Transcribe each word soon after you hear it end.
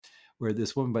where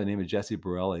this woman by the name of Jessie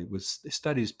Borelli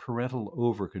studies parental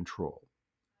over control.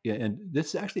 Yeah, and this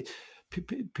is actually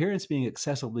parents being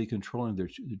excessively controlling their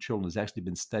children has actually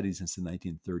been studied since the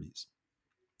 1930s.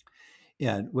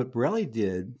 And what Borelli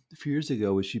did a few years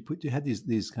ago was she had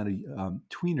these kind of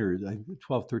tweeners, like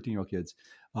 12, 13-year-old kids,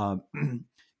 um,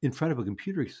 in front of a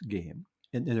computer game,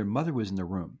 and their mother was in the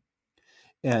room.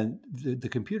 And the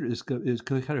computer is kind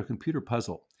of a computer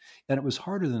puzzle, and it was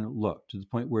harder than it looked, to the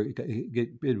point where it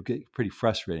would get pretty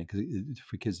frustrating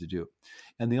for kids to do.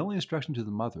 And the only instruction to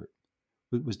the mother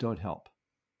was don't help.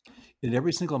 And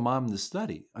every single mom in the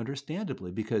study,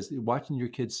 understandably, because watching your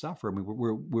kids suffer, I mean,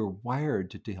 we're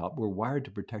wired to help. We're wired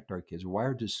to protect our kids. We're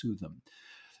wired to soothe them.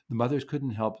 The mothers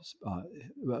couldn't help;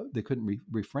 they couldn't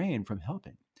refrain from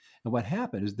helping. And what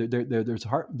happened is there's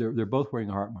heart. They're both wearing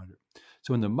a heart monitor.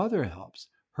 So when the mother helps,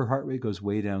 her heart rate goes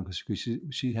way down because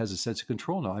she has a sense of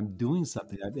control now. I'm doing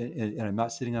something, and I'm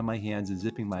not sitting on my hands and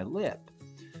zipping my lip.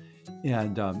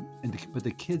 But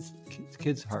the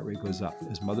kids' heart rate goes up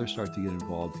as mothers start to get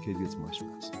involved. The kid gets more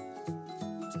stressed.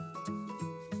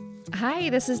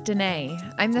 Hi, this is Danae.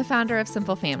 I'm the founder of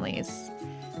Simple Families.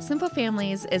 Simple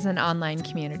Families is an online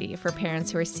community for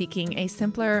parents who are seeking a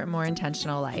simpler, more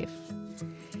intentional life.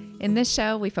 In this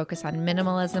show, we focus on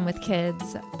minimalism with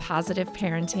kids, positive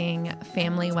parenting,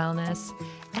 family wellness,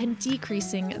 and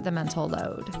decreasing the mental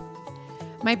load.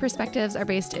 My perspectives are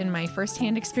based in my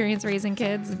firsthand experience raising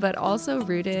kids, but also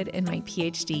rooted in my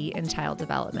PhD in child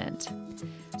development.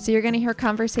 So you're going to hear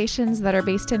conversations that are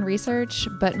based in research,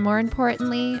 but more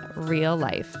importantly, real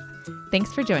life.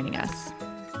 Thanks for joining us.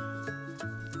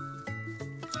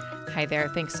 Hi there.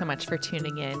 Thanks so much for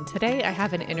tuning in. Today, I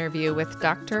have an interview with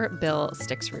Dr. Bill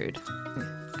Stixrud.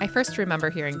 I first remember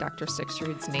hearing Dr.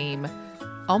 Stixrud's name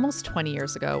almost 20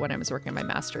 years ago when I was working on my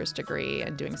master's degree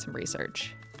and doing some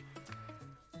research.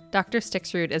 Dr.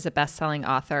 Stixrud is a best-selling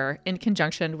author in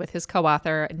conjunction with his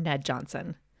co-author, Ned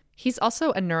Johnson. He's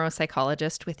also a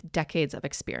neuropsychologist with decades of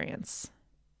experience.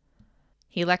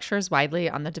 He lectures widely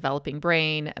on the developing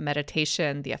brain,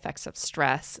 meditation, the effects of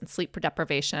stress and sleep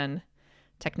deprivation,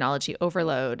 technology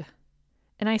overload.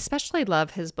 And I especially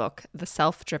love his book, The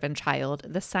Self-Driven Child,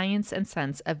 The Science and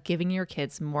Sense of Giving Your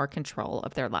Kids More Control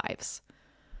of Their Lives.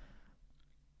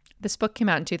 This book came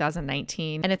out in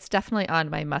 2019, and it's definitely on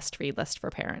my must-read list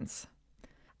for parents.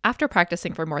 After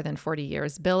practicing for more than 40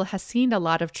 years, Bill has seen a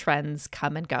lot of trends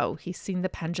come and go. He's seen the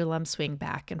pendulum swing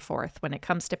back and forth when it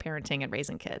comes to parenting and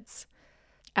raising kids.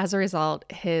 As a result,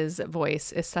 his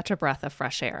voice is such a breath of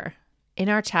fresh air. In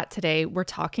our chat today, we're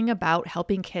talking about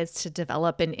helping kids to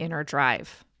develop an inner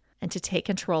drive and to take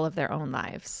control of their own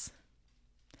lives.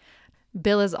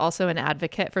 Bill is also an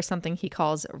advocate for something he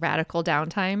calls radical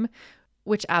downtime,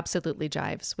 which absolutely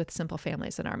jives with Simple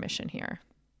Families and our mission here.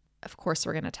 Of course,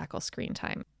 we're going to tackle screen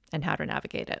time and how to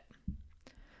navigate it.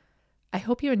 I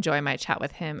hope you enjoy my chat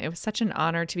with him. It was such an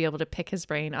honor to be able to pick his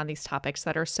brain on these topics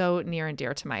that are so near and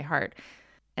dear to my heart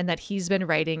and that he's been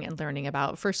writing and learning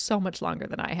about for so much longer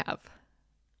than I have.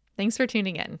 Thanks for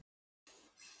tuning in.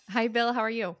 Hi, Bill. How are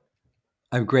you?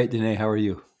 I'm great, Danae. How are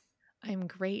you? I'm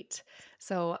great.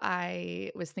 So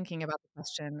I was thinking about the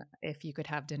question, if you could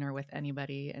have dinner with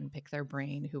anybody and pick their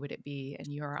brain, who would it be? And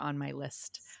you're on my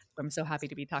list. I'm so happy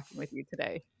to be talking with you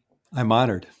today. I'm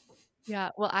honored.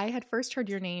 Yeah. Well, I had first heard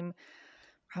your name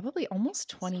probably almost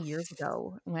 20 years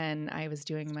ago when I was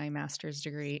doing my master's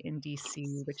degree in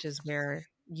DC, which is where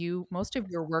most of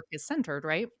your work is centered,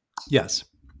 right? Yes.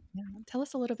 Yeah. Tell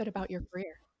us a little bit about your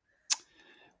career.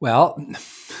 Well,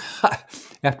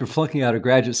 after flunking out of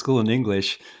graduate school in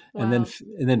English and Wow.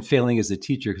 then failing as a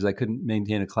teacher because I couldn't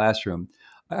maintain a classroom,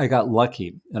 I got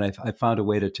lucky, and I found a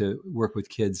way to work with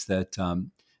kids that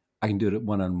I can do it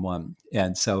one-on-one.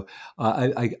 And so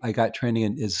I got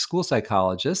training as a school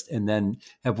psychologist, and then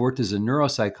have worked as a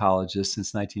neuropsychologist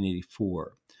since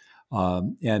 1984.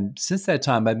 And since that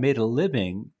time, I've made a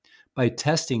living by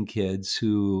testing kids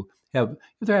who have,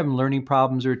 if they're having learning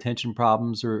problems or attention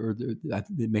problems, or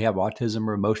they may have autism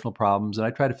or emotional problems. And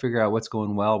I try to figure out what's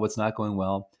going well, what's not going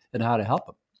well, and how to help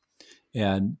them.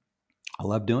 And I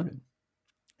love doing it.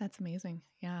 That's amazing.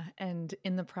 Yeah. And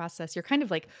in the process, you're kind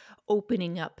of like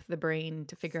opening up the brain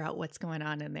to figure out what's going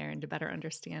on in there and to better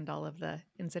understand all of the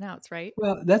ins and outs, right?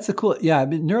 Well, that's a cool, yeah. I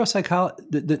mean, the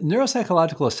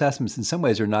neuropsychological assessments in some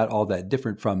ways are not all that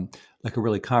different from like a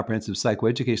really comprehensive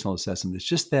psychoeducational assessment. It's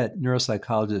just that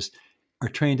neuropsychologists are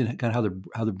trained in kind of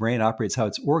how the brain operates, how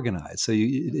it's organized. So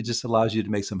it just allows you to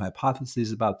make some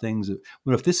hypotheses about things.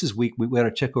 Well, if this is weak, we got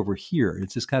to check over here.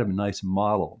 It's just kind of a nice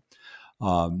model,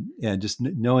 and just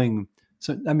knowing.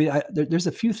 So, I mean, there's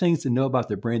a few things to know about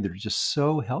the brain that are just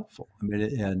so helpful. I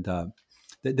mean, and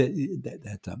And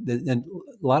a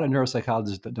lot of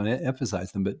neuropsychologists don't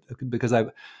emphasize them, but because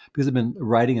I've been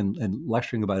writing and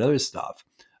lecturing about other stuff,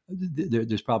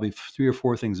 there's probably 3 or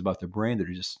 4 things about the brain that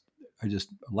are just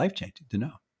life changing to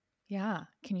know. Yeah.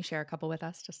 Can you share a couple with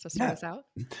us just to start Yeah. us out?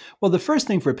 Well, the first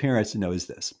thing for parents to know is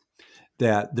this: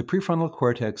 that the prefrontal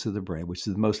cortex of the brain, which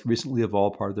is the most recently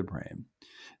evolved part of the brain,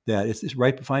 that it's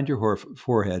right behind your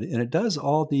forehead, and it does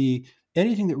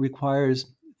anything that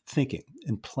requires thinking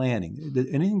and planning,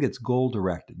 anything that's goal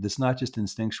directed, that's not just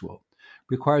instinctual,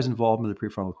 requires involvement of the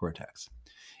prefrontal cortex.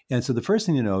 And so the first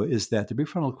thing to know is that the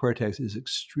prefrontal cortex is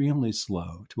extremely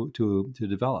slow to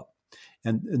develop.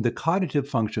 And the cognitive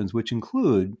functions, which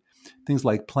include things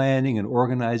like planning and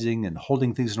organizing and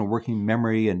holding things in a working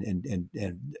memory and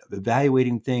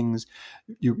evaluating things,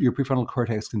 your prefrontal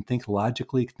cortex can think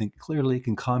logically, can think clearly,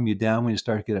 can calm you down when you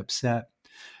start to get upset.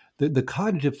 The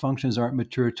cognitive functions aren't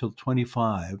mature till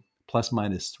 25 plus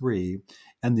minus 3,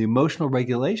 and the emotional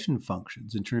regulation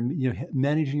functions in terms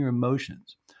managing your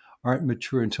emotions aren't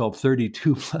mature until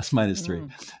 32 plus minus 3.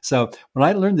 Mm. So when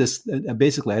I learned this,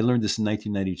 basically I learned this in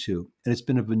 1992, and it's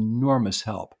been of enormous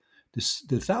help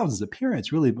to thousands of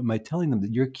parents, really, by telling them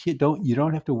that you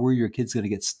don't have to worry your kid's going to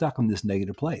get stuck in this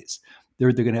negative place.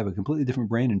 They're going to have a completely different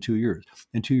brain in 2 years,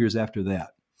 and 2 years after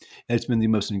that. And it's been the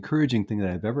most encouraging thing that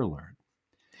I've ever learned.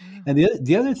 Yeah. And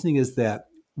the other thing is that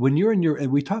when you're in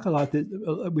and we talk about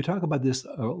this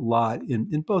a lot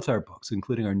in both our books,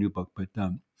 including our new book, but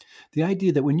the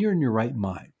idea that when you're in your right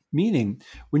mind, meaning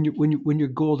when you're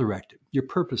goal directed, you're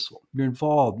purposeful, you're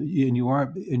involved, and you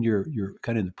aren't, and you're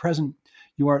kind of in the present,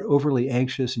 you aren't overly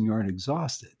anxious, and you aren't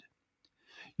exhausted.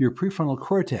 Your prefrontal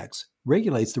cortex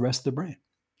regulates the rest of the brain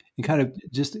and kind of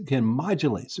just can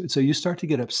modulate. So you start to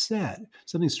get upset,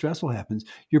 something stressful happens,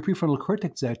 your prefrontal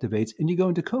cortex activates, and you go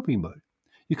into coping mode.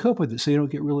 You cope with it so you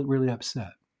don't get really, really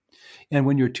upset. And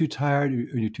when you're too tired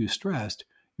or you're too stressed,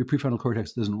 your prefrontal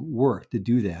cortex doesn't work to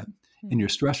do that. And your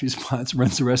stress response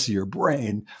runs the rest of your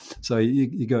brain. So you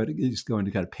just go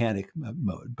into kind of panic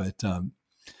mode. But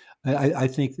I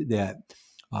think that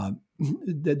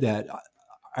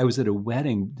I was at a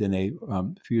wedding, Danae, a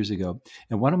few years ago,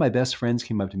 and one of my best friends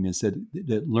came up to me and said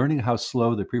that learning how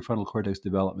slow the prefrontal cortex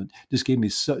development just gave me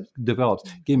so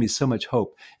much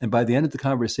hope. And by the end of the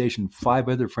conversation, 5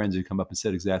 other friends had come up and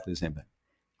said exactly the same thing.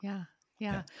 Yeah.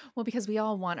 Yeah. Yeah. Well, because we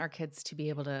all want our kids to be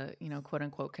able to, quote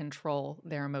unquote, control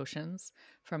their emotions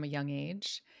from a young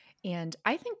age. And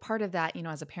I think part of that,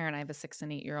 as a parent, I have a 6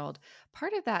 and 8-year-old,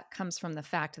 part of that comes from the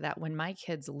fact that when my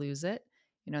kids lose it,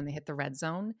 and they hit the red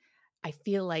zone, I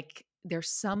feel like there's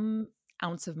some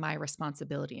ounce of my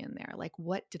responsibility in there. Like,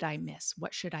 what did I miss?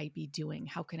 What should I be doing?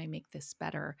 How can I make this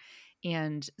better?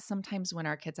 And sometimes when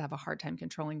our kids have a hard time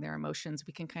controlling their emotions,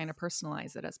 we can kind of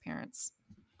personalize it as parents.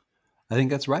 I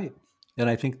think that's right. And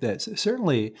I think that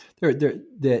certainly that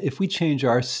if we change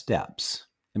our steps,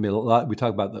 I mean, we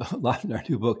talk about a lot in our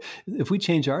new book. If we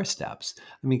change our steps,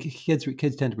 I mean, kids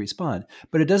tend to respond,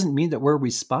 but it doesn't mean that we're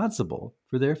responsible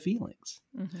for their feelings.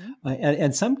 Mm-hmm.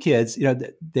 And some kids,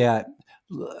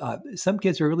 some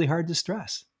kids are really hard to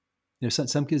stress.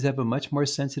 Some kids have a much more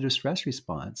sensitive stress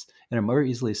response and are more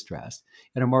easily stressed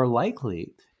and are more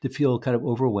likely to feel kind of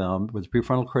overwhelmed where the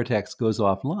prefrontal cortex goes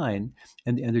offline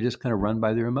and they're just kind of run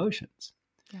by their emotions.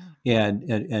 Yeah.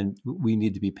 And we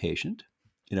need to be patient.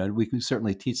 We can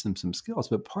certainly teach them some skills,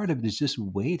 but part of it is just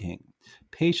waiting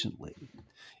patiently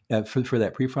for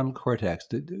that prefrontal cortex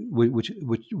which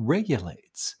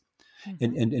regulates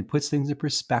and puts things in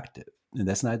perspective. And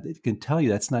that's not, it can tell you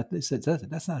that's not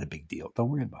a big deal. Don't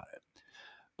worry about it.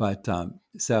 But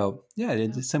so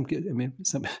yeah, some kids. I mean,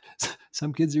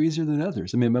 some kids are easier than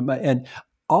others. I mean, and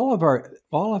all of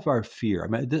our fear. I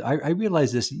mean, I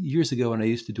realized this years ago when I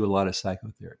used to do a lot of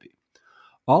psychotherapy.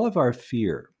 All of our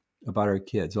fear about our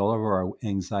kids, all of our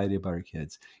anxiety about our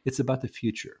kids, it's about the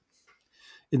future,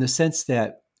 in the sense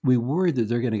that we worry that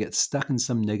they're going to get stuck in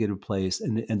some negative place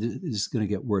and it's going to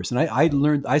get worse. And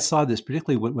I saw this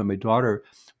particularly when my daughter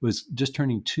was just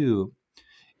turning 2,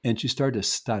 and she started to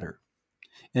stutter.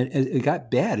 And it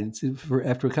got bad. And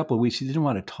after a couple of weeks, she didn't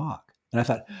want to talk. And I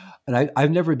thought, and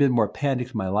I've never been more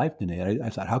panicked in my life than that. I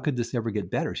thought, how could this ever get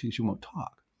better? She won't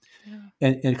talk. Yeah.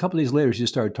 And a couple of days later, she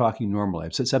just started talking normally.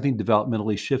 So something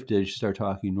developmentally shifted. She started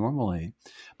talking normally.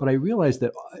 But I realized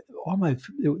that all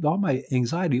my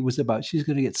anxiety was about she's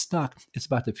going to get stuck. It's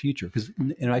about the future. Because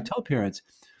I tell parents,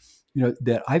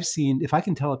 that if I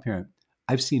can tell a parent,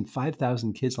 I've seen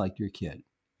 5,000 kids like your kid,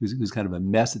 who's kind of a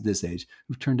mess at this age,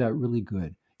 who've turned out really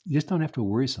good. You just don't have to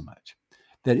worry so much.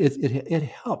 That it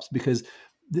helps because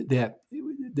that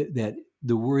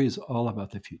the worry is all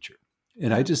about the future.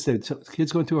 And I just said, so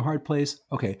kids going through a hard place,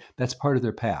 okay, that's part of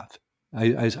their path.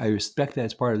 I respect that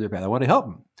as part of their path. I want to help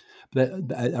them, but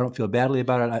I don't feel badly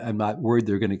about it. I'm not worried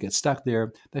they're going to get stuck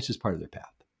there. That's just part of their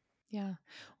path. Yeah.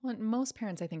 Well, most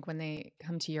parents, I think, when they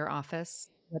come to your office,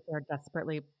 what they're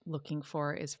desperately looking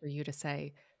for is for you to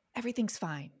say, everything's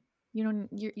fine. You know,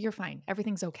 you're fine.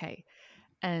 Everything's okay.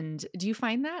 And do you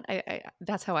find that?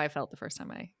 That's how I felt the first time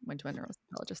I went to a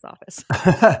neuropsychologist's office.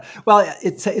 Well,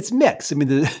 it's mixed. I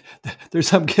mean, there's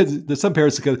some kids, there's some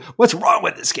parents that go, "What's wrong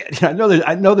with this kid?" I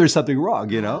know there's something wrong.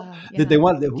 That Yeah. they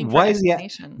want. Looking for Why is he?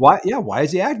 explanation. Why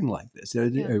is he acting like this?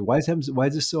 Yeah. Why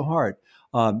is this so hard?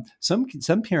 Some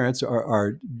parents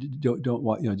don't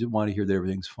want don't want to hear that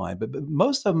everything's fine, but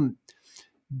most of them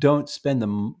don't want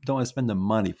to spend the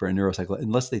money for a neuropsychologist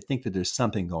unless they think that there's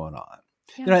something going on.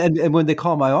 Yeah. And when they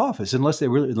call my office, unless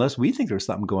we think there's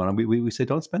something going on, we say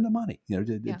don't spend the money.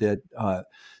 Yeah.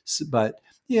 But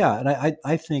yeah, and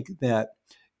I think that,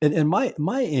 and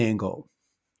my angle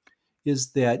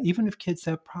is that even if kids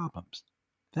have problems,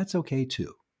 that's okay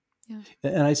too. Yeah.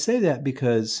 And I say that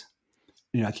because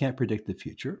I can't predict the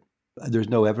future. There's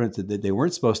no evidence that they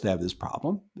weren't supposed to have this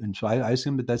problem, and so I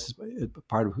assume that that's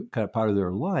part of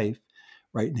their life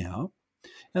right now.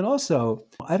 And also,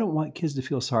 I don't want kids to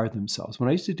feel sorry for themselves. When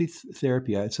I used to do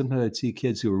therapy, sometimes I'd see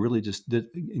kids who were really just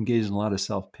engaged in a lot of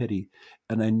self-pity,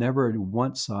 and I never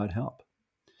once sought help.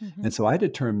 Mm-hmm. And so I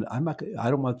determined I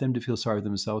don't want them to feel sorry for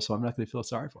themselves, so I'm not going to feel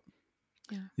sorry for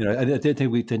them. Yeah. I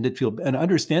think we tend to feel, and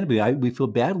understandably, we feel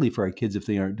badly for our kids if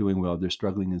they aren't doing well, if they're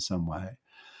struggling in some way.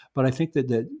 But I think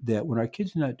that when our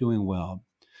kids are not doing well,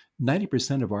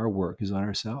 90% of our work is on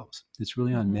ourselves. It's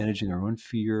really on Mm-hmm. managing our own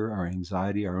fear, our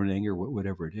anxiety, our own anger,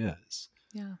 whatever it is.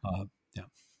 Yeah. Yeah.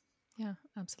 Yeah,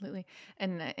 absolutely.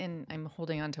 And I'm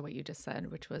holding on to what you just said,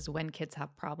 which was when kids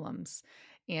have problems.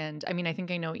 And I mean, I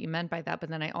think I know what you meant by that, but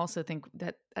then I also think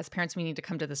that as parents, we need to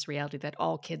come to this reality that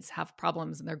all kids have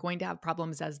problems and they're going to have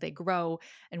problems as they grow,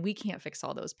 and we can't fix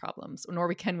all those problems,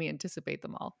 nor can we anticipate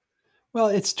them all. Well,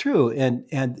 it's true, and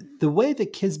the way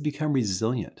that kids become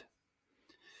resilient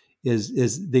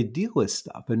is they deal with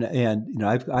stuff, and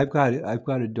I've got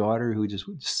a daughter who just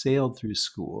sailed through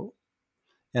school,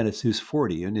 and who's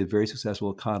 40 and a very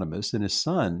successful economist, and his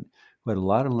son who had a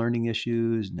lot of learning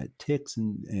issues and had tics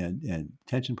and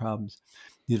attention problems,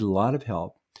 needed a lot of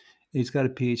help. He's got a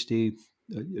PhD,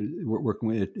 working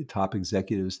with top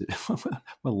executives at one of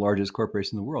the largest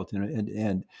corporations in the world.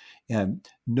 And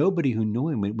nobody who knew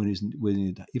him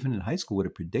even in high school would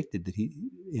have predicted that he.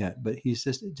 Yeah, but he's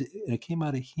just, and it came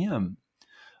out of him.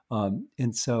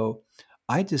 And so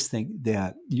I just think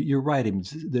that you're right. I mean,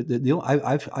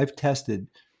 I've tested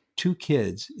two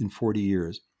kids in 40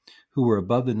 years who were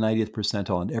above the 90th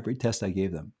percentile on every test I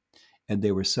gave them, and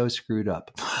they were so screwed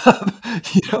up.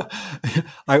 you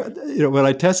know, when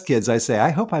I test kids, I say, I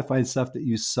hope I find stuff that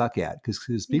you suck at, because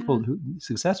Yeah.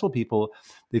 successful people,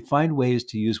 they find ways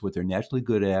to use what they're naturally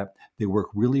good at. They work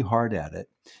really hard at it,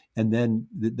 and then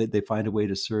they find a way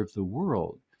to serve the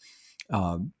world.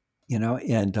 Um,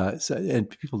 and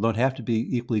people don't have to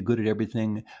be equally good at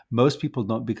everything. Most people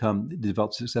don't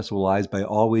develop successful lives by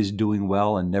always doing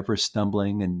well and never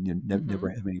stumbling, and Mm-hmm. never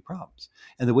have any problems.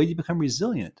 And the way you become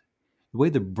resilient, the way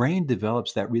the brain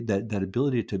develops that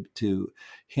ability to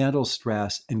handle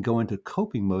stress and go into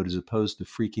coping mode as opposed to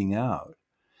freaking out,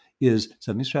 is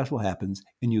something stressful happens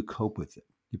and you cope with it.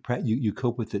 You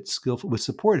cope with it skillful, with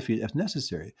support if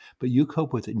necessary, but you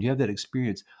cope with it and you have that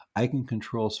experience. I can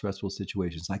control stressful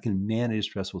situations. I can manage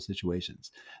stressful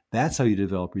situations. That's how you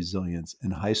develop resilience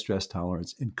and high stress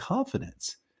tolerance and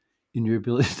confidence in your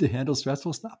ability to handle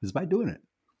stressful stuff, is by doing it.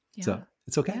 Yeah. So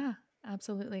it's okay. Yeah,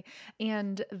 absolutely.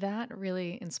 And that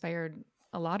really inspired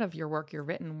a lot of your work, your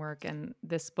written work, and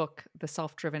this book, The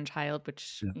Self-Driven Child,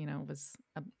 which, Yeah. was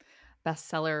a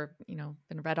bestseller,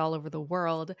 been read all over the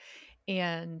world.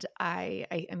 And I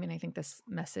mean, I think this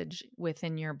message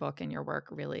within your book and your work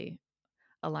really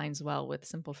aligns well with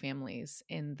simple families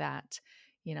in that,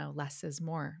 less is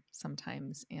more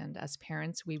sometimes. And as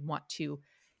parents, we want to,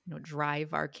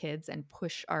 drive our kids and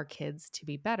push our kids to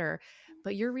be better.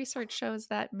 But your research shows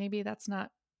that maybe that's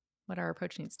not what our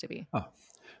approach needs to be. Oh,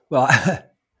 well,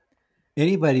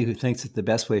 anybody who thinks that the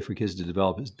best way for kids to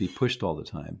develop is to be pushed all the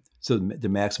time, so to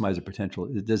maximize their potential,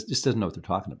 just doesn't know what they're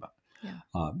talking about. Yeah.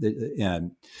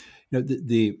 And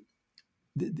the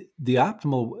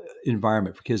optimal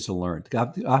environment for kids to learn, the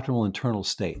optimal internal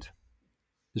state,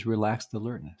 is relaxed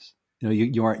alertness.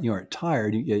 You aren't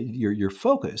tired. You're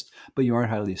focused, but you aren't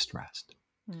highly stressed.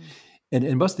 Mm.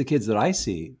 And most of the kids that I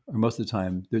see, or most of the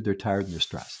time, they're tired and they're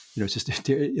stressed. It's just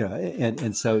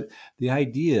and so the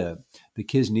idea the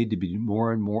kids need to be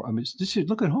more and more. I mean, just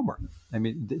look at homework. I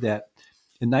mean that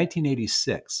in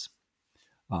 1986.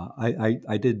 I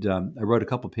wrote a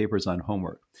couple papers on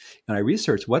homework, and I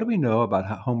researched what do we know about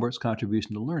homework's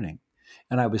contribution to learning,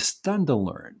 and I was stunned to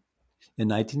learn in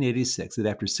 1986 that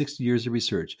after 60 years of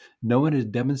research, no one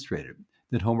had demonstrated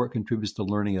that homework contributes to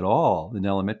learning at all in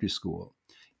elementary school,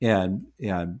 and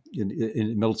in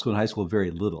middle school and high school,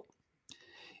 very little.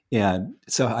 And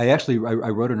so I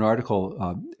wrote an article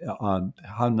on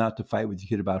how not to fight with your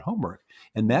kid about homework,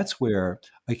 and that's where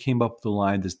I came up with the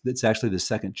line that's actually the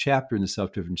second chapter in the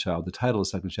Self-Driven Child, the title of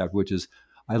the second chapter, which is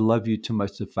 "I love you too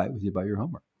much to fight with you about your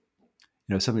homework."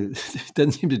 Something that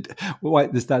doesn't seem to, well, why,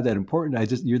 it's not that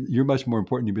important. You're much more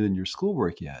important to me than your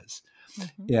schoolwork is.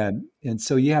 Mm-hmm. And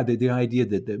so yeah, the idea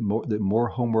that more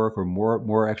homework or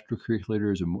more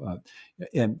extracurriculars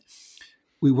and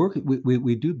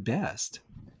we do best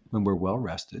when we're well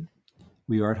rested,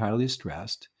 we aren't highly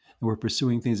stressed, and we're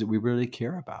pursuing things that we really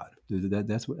care about.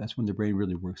 That's when the brain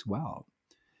really works well.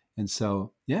 And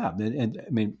so yeah, and I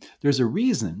mean, there's a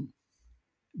reason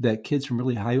that kids from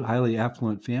really highly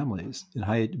affluent families in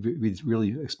with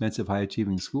really expensive, high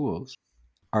achieving schools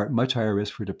are at much higher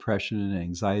risk for depression and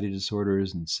anxiety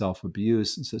disorders and self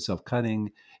abuse and self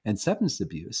cutting and substance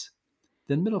abuse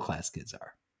than middle class kids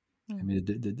are. I mean,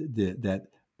 that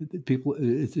people,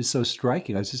 it's just so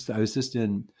striking. I was just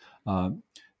in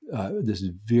this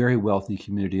very wealthy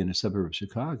community in a suburb of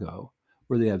Chicago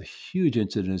where they have huge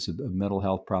incidents of mental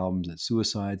health problems and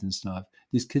suicides and stuff.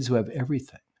 These kids who have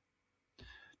everything.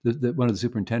 One of the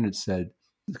superintendents said,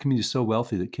 the community is so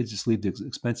wealthy that kids just leave the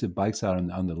expensive bikes out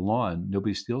on the lawn.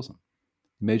 Nobody steals them.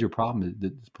 The major problem that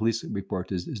the police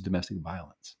report is domestic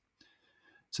violence.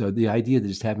 So the idea that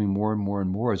just having more and more and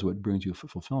more is what brings you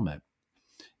fulfillment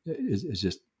is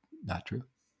just not true.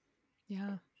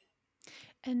 Yeah.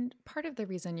 And part of the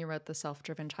reason you wrote The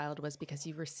Self-Driven Child was because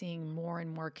you were seeing more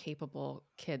and more capable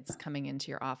kids coming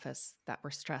into your office that were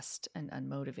stressed and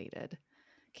unmotivated.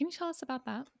 Can you tell us about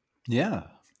that? Yeah.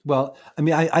 Well, I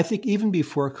mean, I think even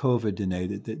before COVID, Danae,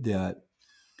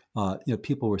 that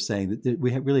people were saying that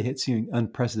we really had seen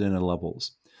unprecedented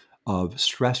levels of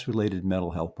stress-related mental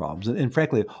health problems, and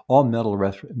frankly, all mental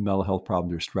health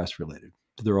problems are stress-related.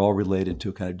 They're all related to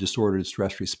a kind of disordered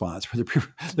stress response, where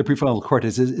the prefrontal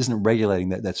cortex isn't regulating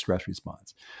that stress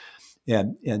response,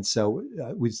 and so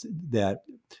we've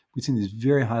seen these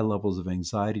very high levels of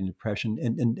anxiety and depression,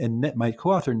 and my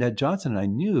co-author Ned Johnson and I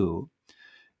knew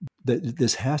that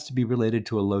this has to be related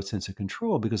to a low sense of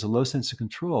control, because a low sense of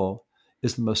control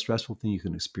is the most stressful thing you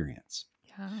can experience.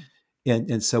 Yeah.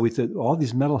 And so we thought all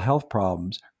these mental health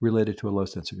problems related to a low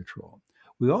sense of control.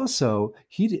 We also,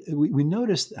 we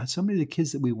noticed that so many of the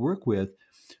kids that we work with,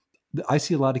 I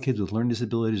see a lot of kids with learning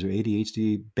disabilities or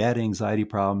ADHD, bad anxiety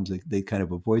problems. They kind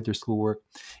of avoid their schoolwork.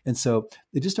 And so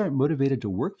they just aren't motivated to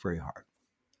work very hard.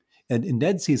 And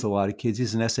Ned sees a lot of kids.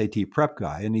 He's an SAT prep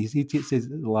guy. And he sees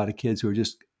a lot of kids who are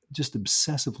just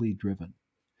obsessively driven,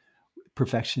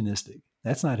 perfectionistic.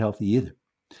 That's not healthy either.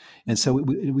 And so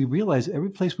we realized every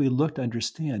place we looked to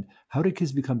understand how do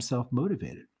kids become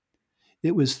self-motivated,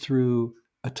 it was through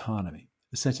autonomy.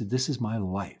 Essentially, this is my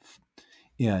life,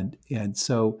 and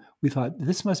so we thought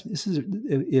this is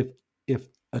if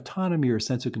autonomy or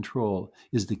sense of control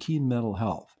is the key to mental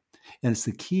health, and it's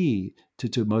the key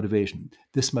to motivation,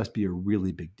 this must be a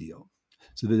really big deal.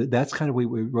 So that's kind of why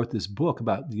we wrote this book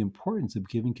about the importance of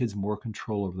giving kids more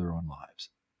control over their own lives.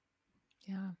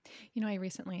 Yeah. I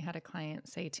recently had a client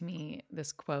say to me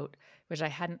this quote, which I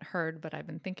hadn't heard, but I've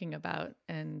been thinking about.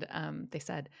 And they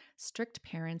said, strict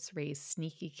parents raise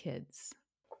sneaky kids.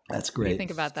 That's What do you great.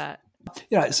 think about that?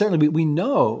 Yeah, certainly we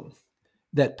know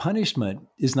that punishment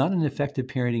is not an effective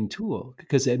parenting tool,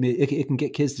 because I mean it can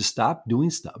get kids to stop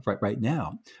doing stuff right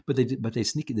now, but they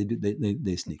sneak it.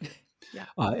 They sneak it. Yeah.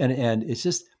 And it's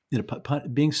just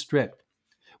being strict.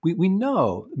 We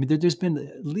know. I mean, there's been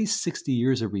at least 60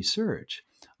 years of research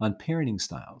on parenting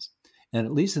styles, and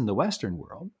at least in the Western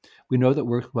world, we know that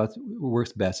what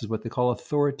works best is what they call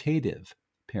authoritative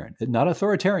parent, not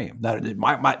authoritarian. Not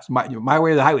my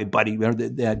way or the highway, buddy,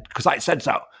 because I said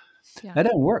so. Yeah. That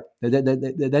doesn't work.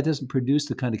 That doesn't produce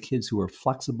the kind of kids who are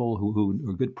flexible, who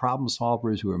are good problem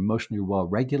solvers, who are emotionally well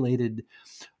regulated,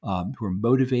 who are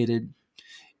motivated.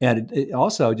 And it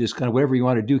also just kind of whatever you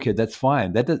want to do, kid, that's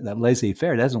fine. That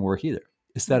laissez-faire doesn't work either.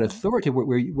 It's that authority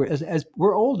where as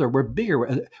we're older, we're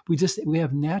bigger. We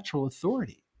have natural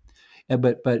authority,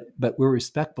 but we're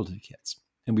respectful to the kids,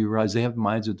 and we realize they have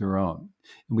minds of their own,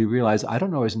 and we realize I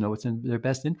don't always know what's in their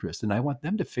best interest, and I want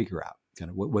them to figure out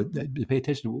kind of what pay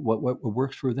attention to what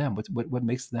works for them, what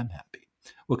makes them happy.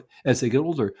 Well, as they get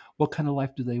older, what kind of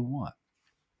life do they want?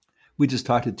 We just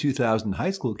talked to 2,000 high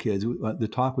school kids. The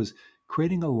talk was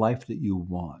creating a life that you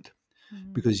want.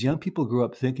 Mm. because young people grew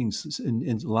up thinking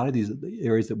in a lot of these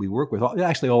areas that we work with,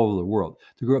 actually all over the world,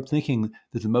 they grew up thinking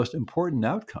that the most important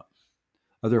outcome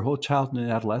of their whole childhood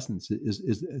and adolescence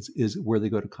is where they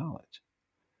go to college.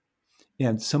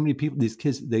 And so many people, these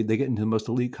kids, they get into the most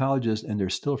elite colleges and they're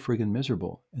still friggin'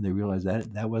 miserable. And they realize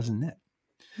that that wasn't it.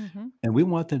 Mm-hmm. And we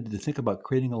want them to think about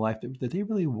creating a life that they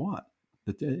really want.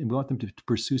 And we want them to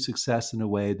pursue success in a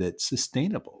way that's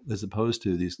sustainable, as opposed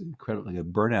to these incredible, like a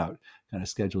burnout kind of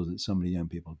schedules that so many young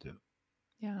people do.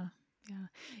 Yeah. Yeah.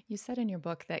 You said in your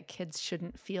book that kids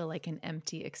shouldn't feel like an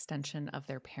empty extension of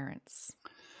their parents.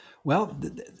 Well,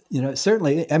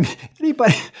 certainly, I mean,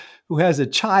 anybody who has a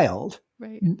child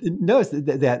Right. knows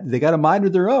that they got a mind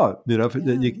of their own. Yeah.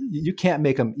 You can't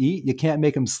make them eat, you can't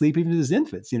make them sleep, even as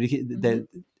infants. Mm-hmm.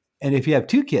 And if you have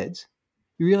two kids,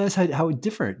 you realize how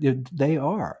different they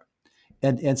are.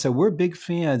 And so we're big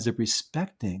fans of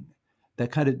respecting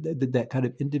that kind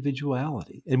of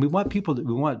individuality. And we want people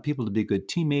to be good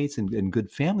teammates and good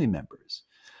family members,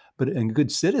 and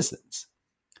good citizens.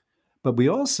 But we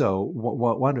also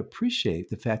want to appreciate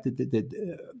the fact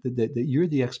that you're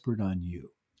the expert on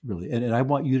you, really, and I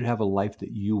want you to have a life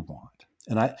that you want.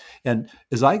 And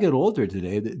as I get older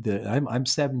today, I'm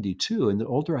 72, and the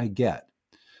older I get,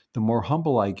 the more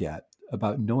humble I get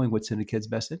about knowing what's in a kid's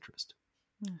best interest.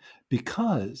 Mm.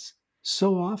 Because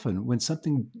so often when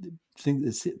thing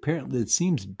that's apparently that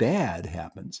seems bad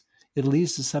happens, it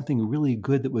leads to something really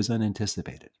good that was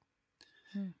unanticipated.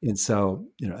 Mm. And so,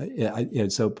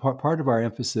 and so part of our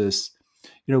emphasis,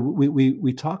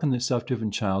 we talk in the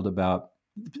self-driven child about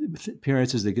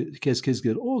parents as kids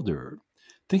get older,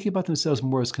 thinking about themselves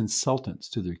more as consultants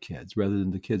to their kids rather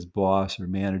than the kid's boss or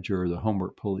manager or the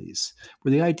homework police.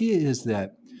 Where the idea is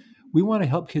that we want to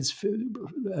help kids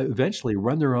eventually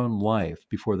run their own life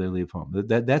before they leave home.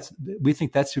 We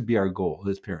think that should be our goal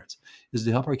as parents, is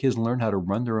to help our kids learn how to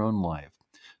run their own life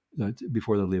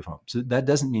before they leave home. So that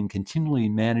doesn't mean continually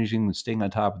managing and staying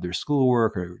on top of their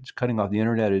schoolwork or cutting off the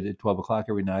internet at 12 o'clock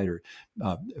every night or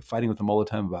fighting with them all the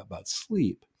time about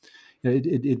sleep.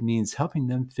 It means helping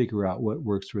them figure out what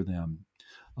works for them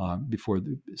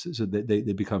so that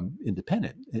they become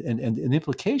independent. And the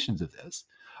implications of this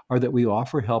are that we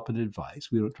offer help and advice.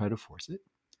 We don't try to force it.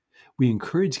 We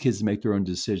encourage kids to make their own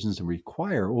decisions and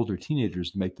require older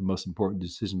teenagers to make the most important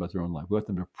decision about their own life. We want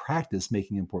them to practice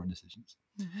making important decisions.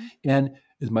 Mm-hmm. And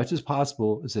as much as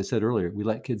possible, as I said earlier, we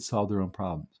let kids solve their own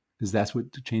problems because that's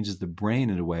what changes the brain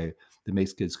in a way that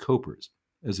makes kids copers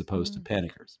as opposed to Mm.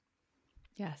 panickers.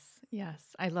 Yes.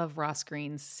 Yes. I love Ross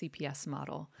Greene's CPS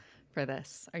model for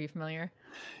this. Are you familiar?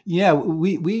 Yeah,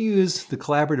 we use the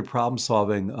collaborative problem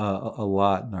solving a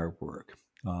lot in our work.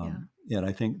 Yeah. And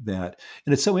I think that,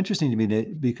 and it's so interesting to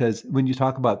me because when you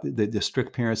talk about the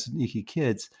strict parents and icky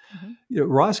kids, Mm-hmm.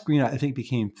 Ross Greene, I think,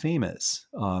 became famous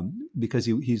because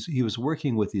he was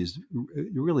working with these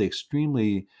really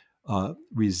extremely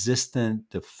resistant,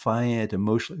 defiant,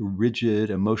 emotionally rigid,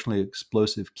 emotionally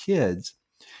explosive kids,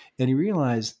 and he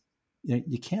realized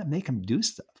you can't make them do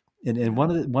stuff. And Yeah. one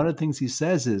of the things he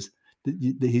says is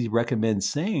that he recommends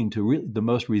saying to the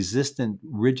most resistant,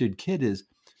 rigid kid is,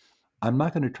 "I'm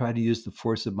not going to try to use the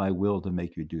force of my will to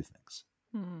make you do things."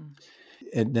 Mm.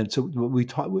 And then so what we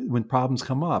taught when problems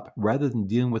come up, rather than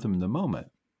dealing with them in the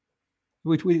moment,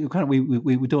 which we do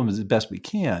them as best we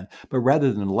can, but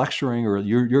rather than lecturing or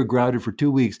you're grounded for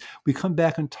 2 weeks, we come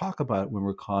back and talk about it when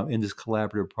we're calm in this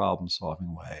collaborative problem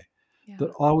solving way. Yeah.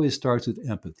 That always starts with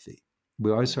empathy.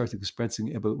 We always Yeah. start with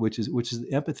expressing empathy, which is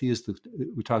empathy is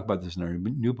we talk about this in our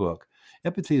new book.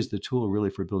 Empathy is the tool really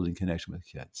for building connection with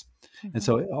kids. And Mm-hmm.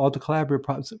 so all the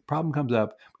collaborative problem comes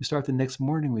up. We start the next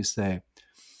morning. We say,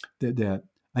 that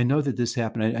I know that this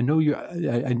happened. I know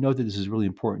I know that this is really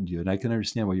important to you, and I can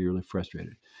understand why you're really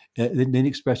frustrated. And then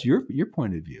express your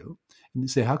point of view and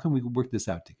say, how can we work this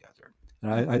out together?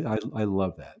 And Mm-hmm. I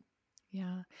love that.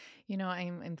 Yeah.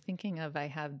 I'm thinking of I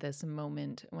had this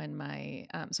moment when my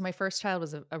first child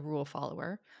was a rule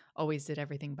follower, always did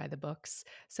everything by the books.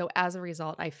 So as a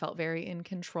result, I felt very in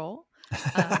control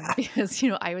because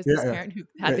I was this Yeah, parent who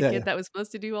yeah, had the yeah, kid yeah. that was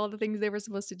supposed to do all the things they were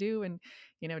supposed to do, and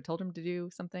told him to do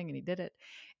something and he did it.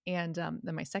 And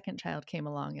then my second child came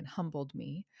along and humbled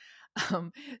me.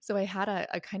 Um, so I had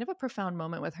a kind of a profound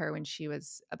moment with her when she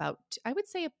was I would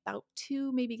say about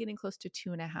two, maybe getting close to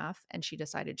 2.5, and she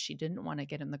decided she didn't want to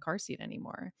get in the car seat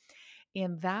anymore.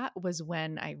 And that was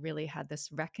when I really had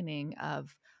this reckoning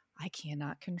of, I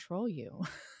cannot control you,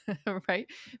 right?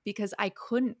 Because I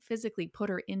couldn't physically put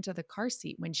her into the car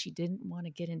seat when she didn't want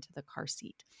to get into the car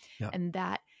seat. Yeah. And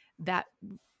that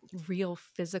real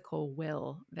physical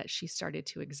will that she started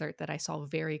to exert, that I saw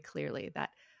very clearly that,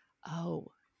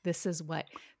 oh, this is what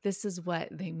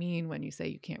they mean when you say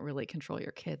you can't really control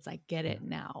your kids. I get Yeah. it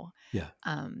now. Yeah.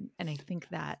 And I think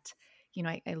that,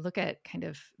 I look at kind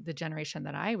of the generation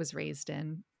that I was raised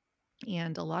in,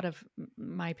 and a lot of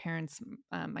my parents,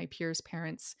 my peers'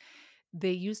 parents,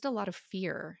 they used a lot of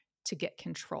fear to get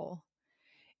control.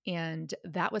 And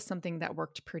that was something that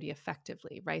worked pretty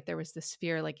effectively, right? There was this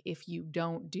fear like, if you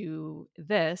don't do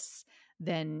this,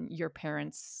 then your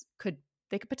parents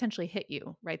they could potentially hit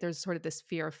you, right? There's sort of this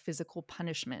fear of physical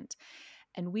punishment.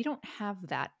 And we don't have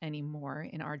that anymore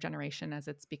in our generation, as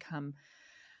it's become,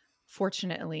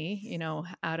 fortunately,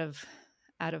 out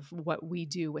of what we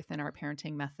do within our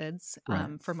parenting methods,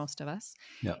 Right. for most of us.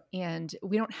 Yeah. And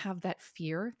we don't have that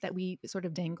fear that we sort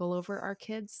of dangle over our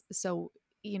kids. So,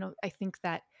 I think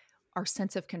that our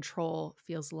sense of control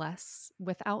feels less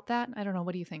without that. I don't know.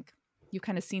 What do you think? You've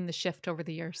kind of seen the shift over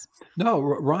the years. No,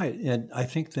 right. And I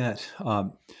think that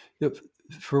if-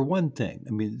 for one thing,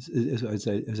 I mean, as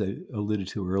I alluded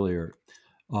to earlier,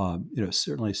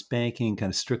 certainly spanking, kind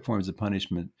of strict forms of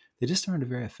punishment, they just aren't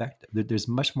very effective. There's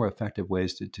much more effective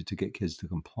ways to get kids to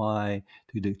comply,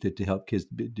 to help kids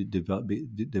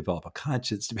develop a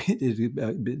conscience,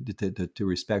 to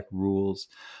respect rules.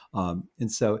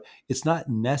 And so it's not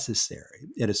necessary.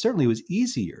 And it certainly was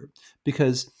easier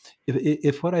because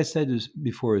if what I said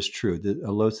before is true, that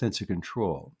a low sense of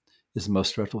control is the most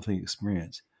stressful thing to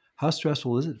experience, how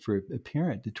stressful is it for a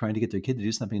parent to trying to get their kid to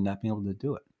do something and not being able to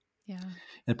do it? Yeah.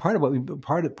 And part of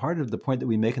the point that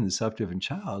we make in the self-driven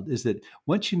child is that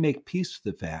once you make peace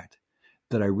with the fact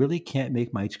that I really can't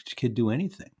make my kid do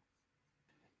anything,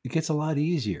 it gets a lot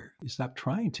easier. You stop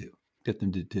trying to get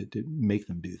them to make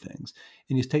them do things,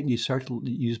 and you start to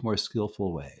use more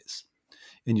skillful ways,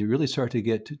 and you really start to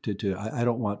get to I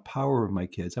don't want power over my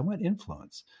kids. I want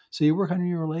influence. So you work on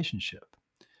your relationship.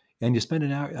 And you spend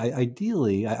an hour.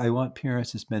 Ideally, I want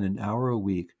parents to spend an hour a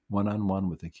week one-on-one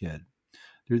with a kid.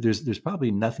 There's probably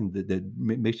nothing that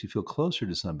makes you feel closer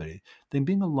to somebody than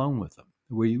being alone with them,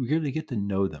 where you really get to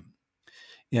know them.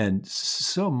 And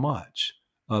so much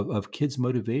of kids'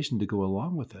 motivation to go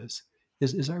along with us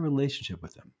is our relationship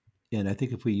with them. And I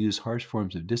think if we use harsh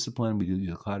forms of discipline, we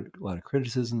use a lot of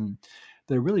criticism,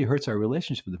 that it really hurts our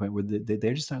relationship to the point where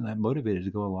they just aren't that motivated to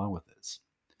go along with us.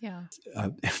 Yeah. uh,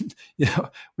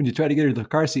 when you try to get her to the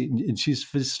car seat and she's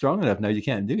strong enough, now you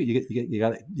can't do it. You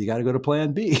got to go to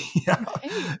plan B.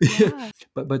 Right. Yeah.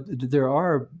 But there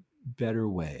are better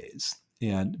ways,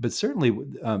 but certainly,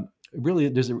 really,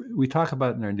 we talk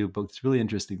about in our new book this really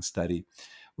interesting study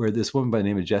where this woman by the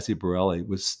name of Jessie Borelli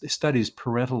studies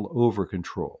parental over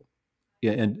control.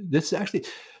 Yeah, and this actually,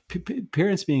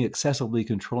 parents being excessively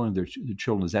controlling their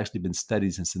children has actually been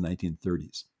studied since the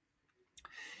 1930s.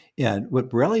 And what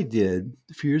Borelli did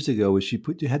a few years ago was she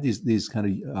had these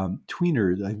kind of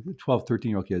tweeners, like 12,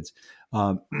 13-year-old kids,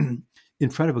 in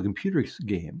front of a computer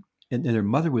game, and their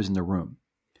mother was in the room.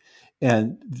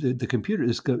 And the computer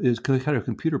is kind of a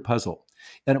computer puzzle.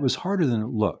 And it was harder than it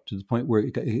looked, to the point where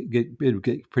it would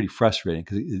get pretty frustrating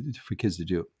for kids to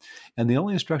do. And the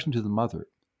only instruction to the mother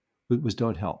was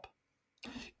don't help.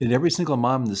 And every single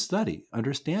mom in the study,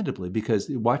 understandably, because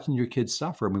watching your kids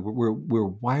suffer, I mean, we're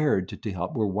wired to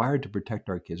help. We're wired to protect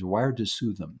our kids. We're wired to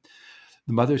soothe them.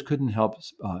 The mothers couldn't help;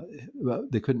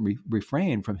 they couldn't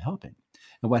refrain from helping.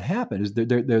 And what happened is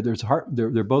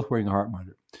they're both wearing a heart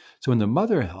monitor. So when the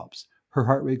mother helps, her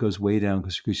heart rate goes way down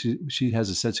because she has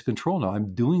a sense of control now.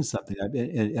 I'm doing something,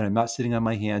 and I'm not sitting on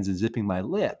my hands and zipping my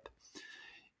lip.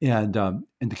 But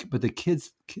the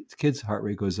kids' heart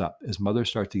rate goes up as mothers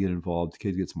start to get involved. The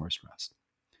kid gets more stressed,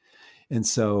 and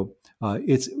so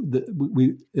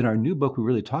we in our new book we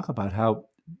really talk about how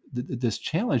this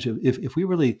challenge of if we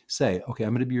really say, okay,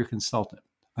 I'm going to be your consultant,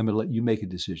 I'm going to let you make a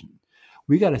decision.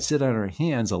 We got to sit on our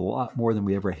hands a lot more than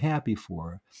we ever have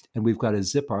before, and we've got to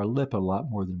zip our lip a lot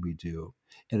more than we do,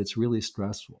 and it's really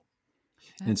stressful.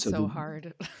 And That's so so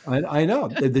hard. I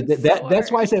know It's so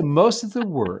that's why I hard. say most of the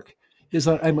work is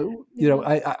Yeah.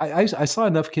 I saw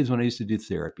enough kids when I used to do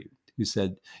therapy who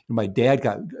said my dad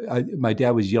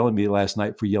was yelling at me last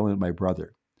night for yelling at my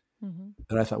brother, Mhm.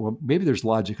 and I thought, well, maybe there's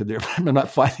logic in there, but I'm not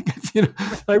finding it.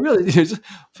 I really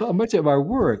so much of our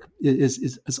work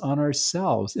is on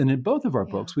ourselves, and in both of our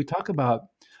Yeah. books we talk about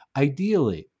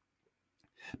ideally,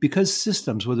 because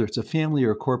systems, whether it's a family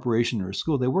or a corporation or a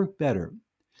school, they work better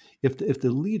if the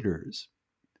leaders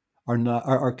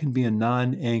can be a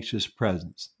non-anxious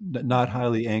presence, not Mhm.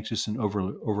 highly anxious and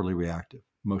overly reactive,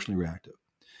 emotionally reactive.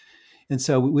 And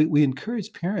so we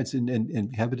encourage parents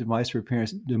and have advice for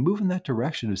parents to move in that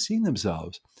direction of seeing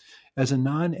themselves as a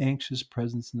non-anxious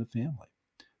presence in the family,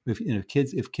 If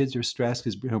kids are stressed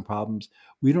because having problems,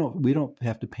 we don't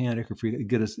have to panic or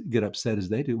get upset as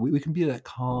they do. We can be that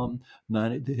calm,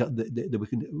 that we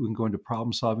can go into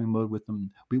problem solving mode with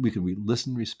them. We can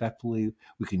listen respectfully.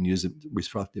 We can use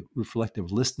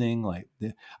reflective listening. Like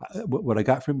what I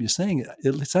got from you saying,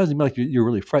 it sounds to me like you're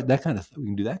really frightened. That kind of thing. We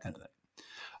can do that kind of thing.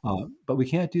 But we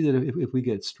can't do that if we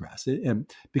get stressed,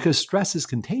 and because stress is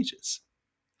contagious.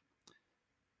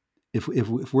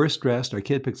 If we're stressed, our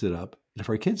kid picks it up. And if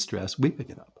our kid's stressed, we pick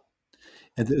it up.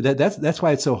 And that's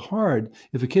why it's so hard.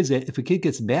 If a kid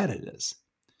gets mad at us,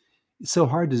 it's so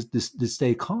hard to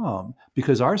stay calm,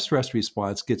 because our stress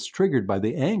response gets triggered by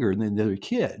the anger in the other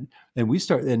kid,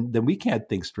 and then we can't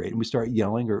think straight, and we start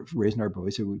yelling or raising our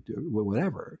voice or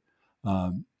whatever.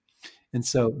 And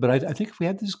so, but I think if we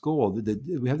have this goal, that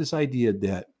we have this idea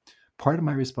that part of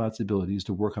my responsibility is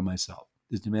to work on myself,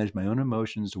 is to manage my own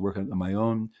emotions, to work on my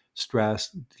own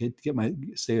stress,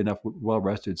 stay enough well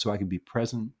rested so I can be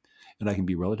present and I can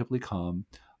be relatively calm,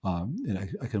 and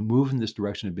I can move in this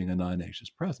direction of being a non-anxious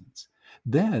presence.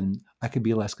 Then I can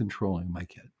be less controlling of my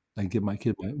kid. I can give my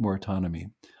kid more autonomy,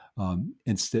 and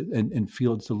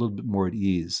feel just a little bit more at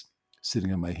ease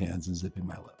sitting on my hands and zipping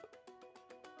my lip.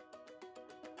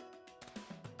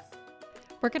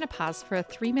 We're going to pause for a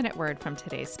 3-minute word from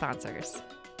today's sponsors.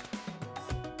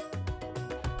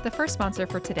 The first sponsor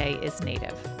for today is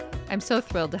Native. I'm so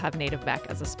thrilled to have Native back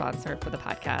as a sponsor for the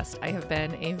podcast. I have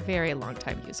been a very long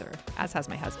time user, as has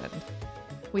my husband.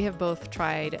 We have both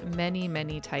tried many,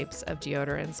 many types of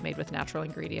deodorants made with natural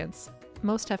ingredients.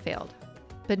 Most have failed,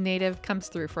 but Native comes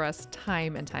through for us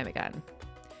time and time again.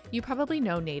 You probably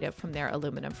know Native from their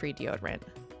aluminum-free deodorant.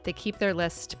 They keep their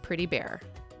list pretty bare.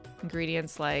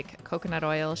 Ingredients like coconut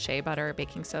oil, shea butter,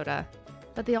 baking soda,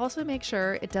 but they also make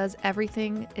sure it does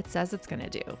everything it says it's going to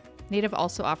do. Native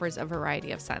also offers a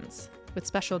variety of scents, with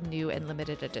special new and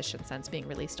limited edition scents being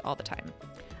released all the time.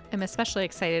 I'm especially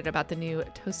excited about the new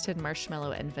toasted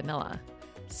marshmallow and vanilla.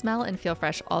 Smell and feel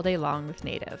fresh all day long with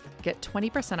Native. Get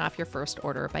 20% off your first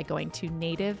order by going to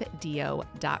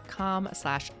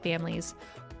nativedeo.com/families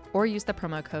or use the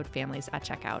promo code families at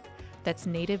checkout. That's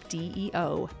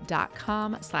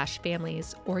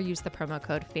nativedeo.com/families or use the promo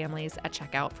code families at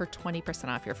checkout for 20%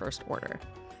 off your first order.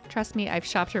 Trust me, I've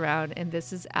shopped around and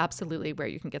this is absolutely where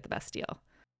you can get the best deal.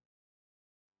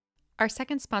 Our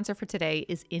second sponsor for today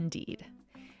is Indeed.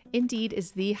 Indeed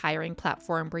is the hiring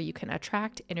platform where you can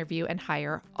attract, interview, and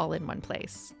hire all in one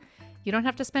place. You don't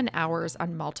have to spend hours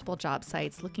on multiple job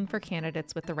sites looking for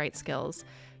candidates with the right skills.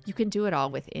 You can do it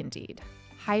all with Indeed.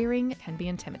 Hiring can be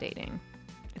intimidating.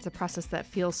 It's a process that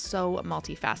feels so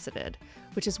multifaceted,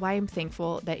 which is why I'm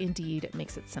thankful that Indeed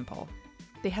makes it simple.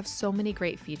 They have so many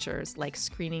great features like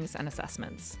screenings and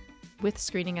assessments. With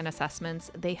screening and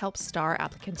assessments, they help star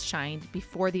applicants shine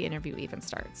before the interview even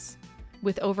starts.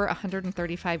 With over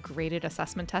 135 graded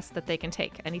assessment tests that they can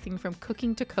take, anything from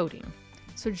cooking to coding.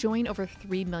 So join over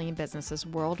 3 million businesses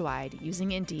worldwide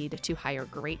using Indeed to hire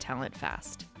great talent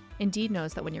fast. Indeed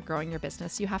knows that when you're growing your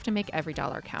business, you have to make every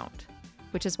dollar count,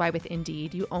 which is why with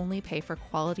Indeed, you only pay for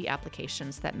quality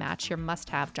applications that match your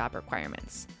must-have job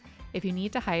requirements. If you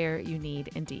need to hire, you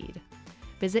need Indeed.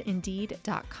 Visit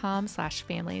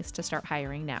Indeed.com/families to start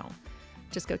hiring now.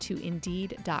 Just go to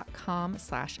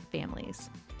Indeed.com/families.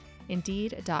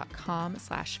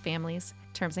 Indeed.com/families.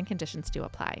 Terms and conditions do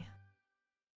apply.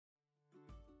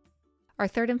 Our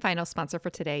third and final sponsor for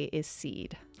today is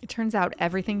Seed. It turns out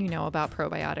everything you know about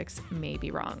probiotics may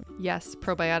be wrong. Yes,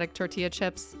 probiotic tortilla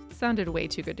chips sounded way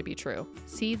too good to be true.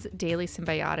 Seed's Daily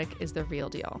Symbiotic is the real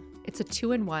deal. It's a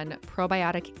 2-in-1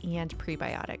 probiotic and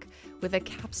prebiotic with a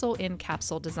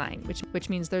capsule-in-capsule design, which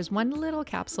means there's one little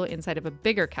capsule inside of a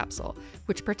bigger capsule,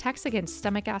 which protects against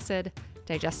stomach acid,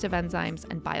 digestive enzymes,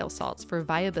 and bile salts for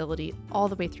viability all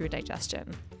the way through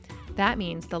digestion. That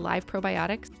means the live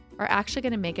probiotics are actually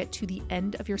going to make it to the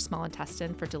end of your small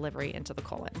intestine for delivery into the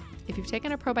colon. If you've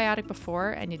taken a probiotic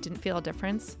before and you didn't feel a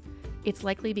difference, it's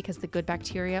likely because the good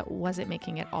bacteria wasn't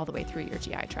making it all the way through your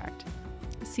GI tract.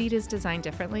 Seed is designed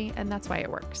differently, and that's why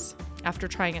it works. After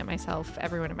trying it myself,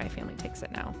 everyone in my family takes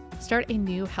it now. Start a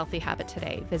new healthy habit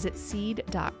today. Visit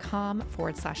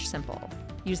seed.com/simple.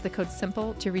 Use the code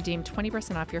SIMPLE to redeem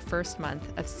 20% off your first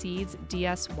month of Seed's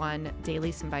DS1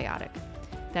 Daily Symbiotic.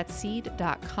 That's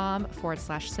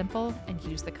seed.com/simple and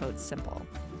use the code SIMPLE.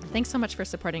 Thanks so much for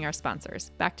supporting our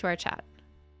sponsors. Back to our chat.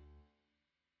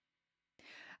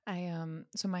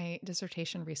 So my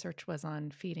dissertation research was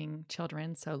on feeding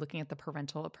children, so looking at the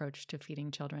parental approach to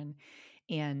feeding children,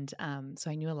 and so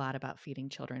I knew a lot about feeding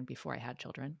children before I had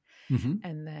children. Hmm.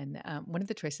 And then one of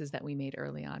the choices that we made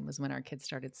early on was when our kids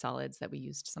started solids that we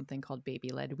used something called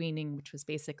baby-led weaning, which was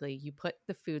basically you put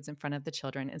the foods in front of the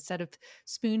children instead of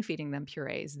spoon feeding them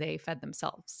purees, they fed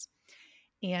themselves.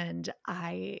 And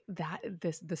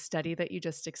the study that you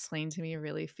just explained to me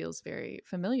really feels very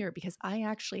familiar because I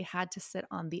actually had to sit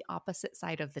on the opposite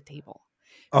side of the table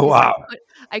Oh, because wow.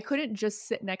 I couldn't just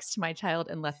sit next to my child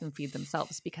and let them feed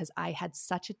themselves because I had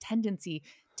such a tendency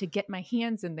to get my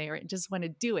hands in there and just want to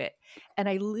do it. And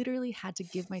I literally had to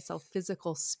give myself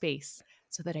physical space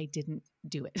so that I didn't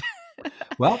do it.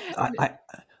 Well,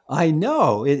 I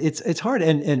know it's hard,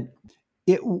 and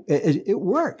it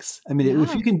works. I mean, Yeah,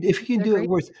 if you can they're do it, great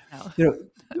worth. now.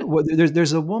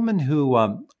 There's a woman who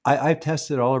I've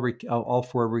tested all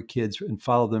four of her kids and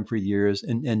followed them for years,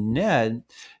 and Ned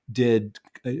did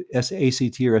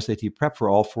ACT or SAT prep for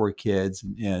all four kids,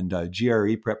 and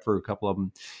GRE prep for a couple of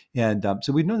them, and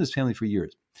so we've known this family for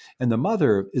years. And the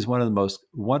mother is one of the most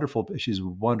wonderful. She's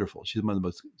wonderful. She's one of the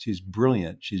most. She's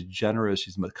brilliant. She's generous.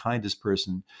 She's the kindest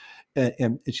person,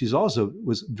 and she's also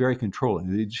was very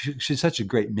controlling. She's such a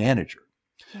great manager,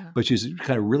 Yeah. but she's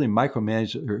kind of really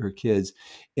micromanaged her kids.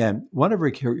 And one of her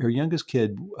youngest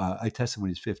kid, I tested when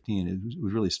he was 15. It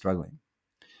was really struggling,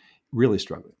 really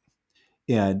struggling.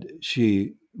 And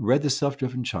she read The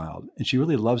Self-Driven Child, and she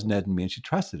really loves Ned and me, and she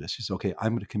trusted us. She said, "Okay,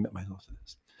 I'm going to commit myself to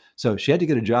this." So she had to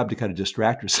get a job to kind of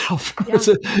distract herself. Yeah.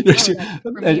 So, Oh, that's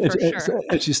for me for sure.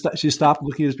 and she stopped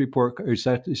looking at his report, or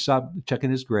she stopped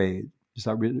checking his grade. She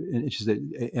stopped, and she said,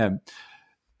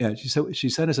 and she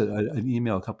sent us an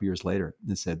email a couple years later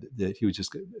and said that he was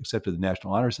just accepted the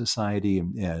National Honor Society,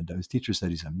 and his teacher said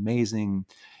he's amazing,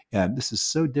 and this is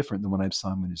so different than when I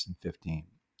saw him when he was in 15.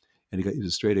 And he was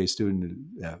a straight A student,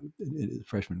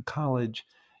 freshman in college,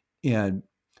 and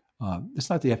it's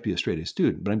not that you have to be a straight A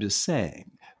student, but I'm just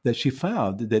saying that she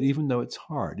found that even though it's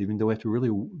hard, even though we have to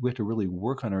really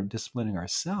work on our disciplining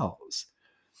ourselves,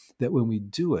 that when we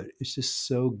do it, it's just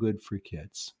so good for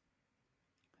kids.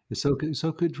 It's so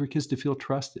good for kids to feel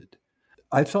trusted.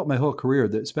 I felt my whole career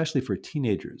that, especially for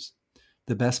teenagers,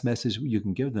 the best message you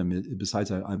can give them,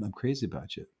 besides I'm crazy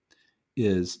about you,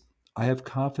 is I have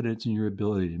confidence in your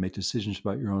ability to make decisions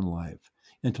about your own life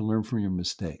and to learn from your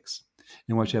mistakes.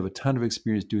 And once you have a ton of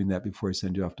experience doing that before I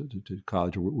send you off to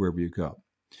college or wherever you go.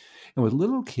 And with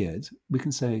little kids, we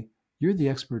can say, you're the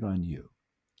expert on you.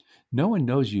 No one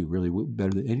knows you really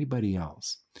better than anybody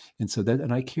else.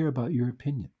 And I care about your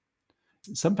opinion.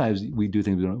 Sometimes we do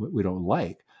things we don't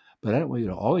like, but I don't want you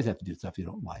to always have to do stuff you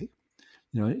don't like.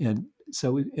 And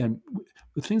so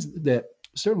with things that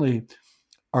certainly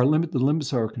the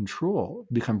limits of our control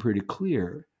become pretty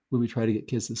clear when we try to get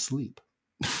kids to sleep.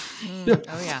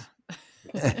 Oh yeah.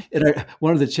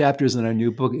 One of the chapters in our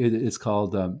new book, it's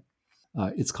called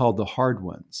The Hard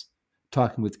Ones,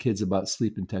 talking with kids about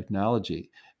sleep and technology.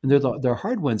 And they're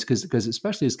hard ones because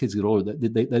especially as kids get older,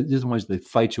 they're the ones they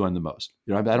fight you on the most.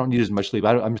 I don't need as much sleep.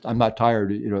 I'm not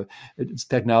tired. It's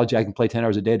technology. I can play 10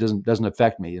 hours a day. It doesn't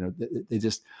affect me. They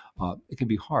just it can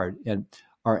be hard. And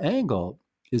our angle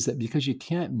is that because you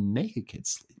can't make a kid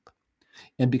sleep,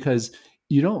 and because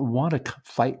you don't want to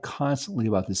fight constantly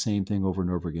about the same thing over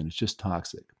and over again, it's just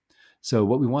toxic. So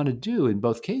what we want to do in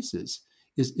both cases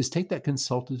is take that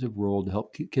consultative role to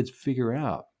help kids figure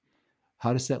out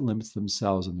how to set limits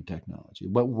themselves on the technology.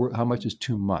 How much is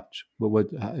too much?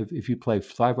 If you play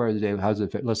 5 hours a day, how does it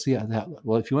affect? Let's see how that.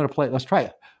 Well, if you want to play, let's try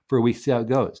it for a week, see how it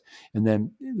goes, and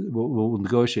then we'll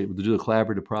negotiate. We'll do the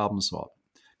collaborative problem solving.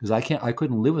 Because I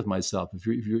couldn't live with myself if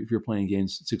you're playing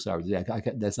games 6 hours a day.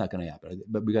 That's not going to happen.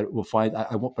 But we'll find.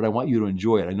 I want you to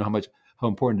enjoy it. I know how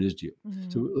important it is to you. Mm-hmm.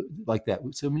 So like that.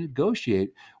 So we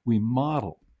negotiate. We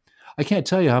model. I can't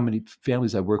tell you how many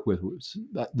families I work with.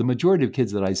 The majority of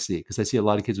kids that I see, because I see a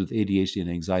lot of kids with ADHD and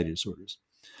anxiety disorders,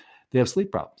 they have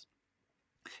sleep problems.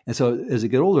 And so as they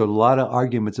get older, a lot of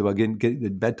arguments about getting to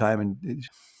bedtime.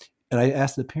 And I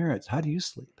ask the parents, how do you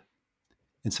sleep?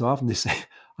 And so often they say,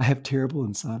 I have terrible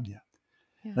insomnia.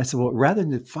 Yeah. And I said, well, rather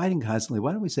than fighting constantly,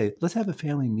 why don't we say, let's have a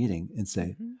family meeting and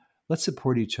say, let's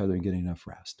support each other and get enough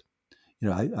rest.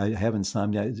 I have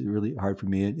insomnia. It's really hard for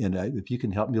me. And if you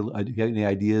can help me, if you have any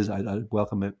ideas, I'd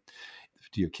welcome it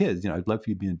to your kids. I'd love for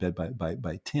you to be in bed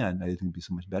by 10. I think it'd be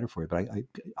so much better for you. But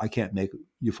I can't make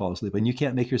you fall asleep, and you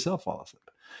can't make yourself fall asleep.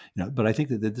 But I think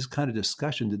that this kind of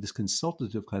discussion, that this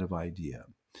consultative kind of idea,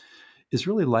 is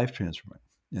really life transforming.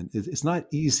 And it's not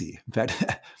easy. In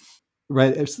fact,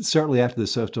 right, certainly after The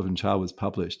Self-Driven Child was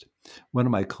published, one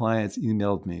of my clients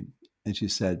emailed me, and she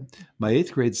said, my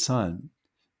 8th grade son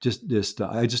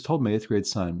I just told my eighth grade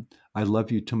son, I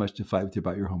love you too much to fight with you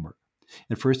about your homework.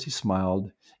 And first he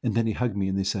smiled, and then he hugged me,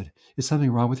 and they said, "Is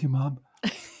something wrong with you, Mom?"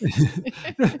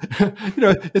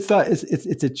 It's not.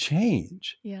 It's a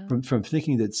change Yeah. from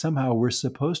thinking that somehow we're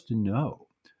supposed to know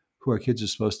who our kids are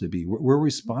supposed to be. We're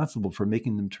responsible for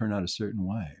making them turn out a certain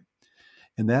way,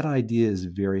 and that idea is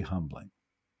very humbling.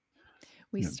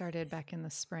 We You know, started back in the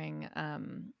spring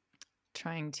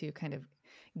trying to kind of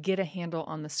get a handle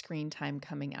on the screen time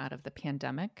coming out of the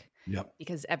pandemic yep.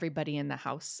 because everybody in the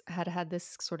house had had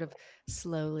this sort of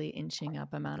slowly inching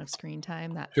up amount of screen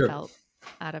time that Sure. felt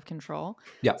out of control.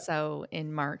 Yep. So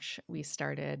in March, we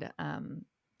started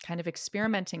kind of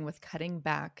experimenting with cutting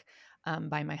back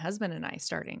by my husband and I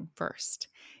starting first.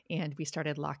 And we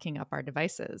started locking up our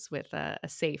devices with a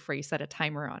safe where you set a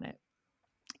timer on it.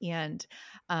 And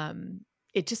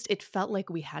it felt like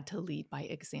we had to lead by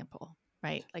example,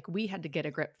 right? Like we had to get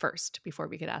a grip first before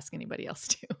we could ask anybody else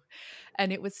to.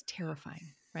 And it was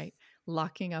terrifying, right?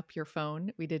 Locking up your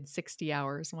phone. We did 60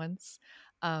 hours once.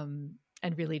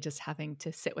 And really just having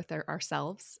to sit with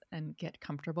ourselves and get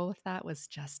comfortable with that was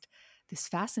just this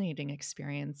fascinating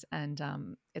experience. And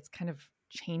it's kind of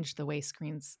changed the way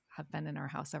screens have been in our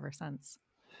house ever since.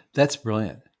 That's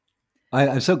brilliant.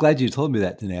 I'm so glad you told me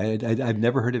that today. I've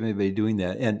never heard of anybody doing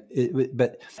that.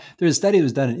 But there's a study that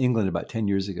was done in England about 10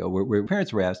 years ago where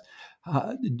parents were asked,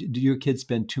 do your kids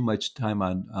spend too much time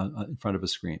in front of a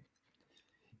screen?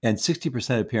 And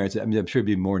 60% of parents, I mean, I'm sure it'd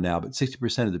be more now, but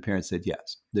 60% of the parents said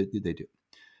yes, they do.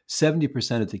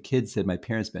 70% of the kids said my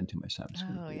parents spend too much time on the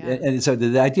screen. Oh, yeah. And so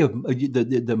the idea of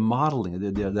the modeling,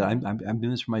 that I'm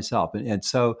doing this for myself. And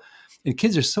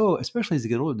kids are so, especially as they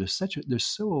get older, they're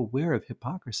so aware of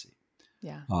hypocrisy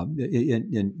Yeah.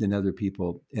 in other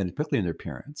people, and particularly in their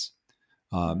parents.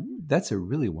 That's a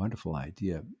really wonderful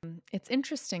idea. It's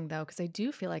interesting though, because I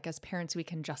do feel like as parents, we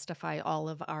can justify all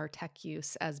of our tech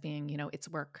use as being, it's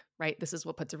work, right? This is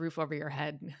what puts a roof over your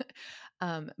head.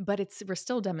 But we're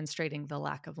still demonstrating the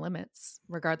lack of limits,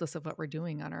 regardless of what we're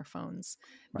doing on our phones.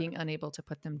 Right. Being unable to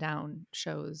put them down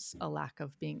shows a lack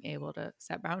of being able to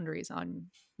set boundaries on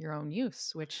your own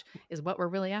use, which is what we're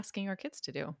really asking our kids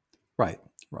to do. Right.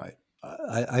 Right.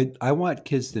 I want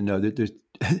kids to know that there's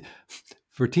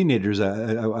for teenagers.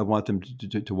 I want them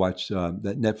to watch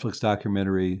that Netflix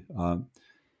documentary on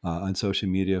social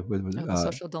media with Oh, the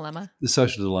social dilemma. The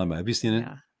Social Dilemma. Have you seen it?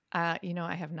 Yeah.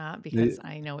 I have not because Uh,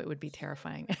 I know it would be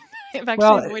terrifying. I've actually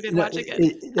Well, avoided watching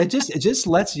it. it just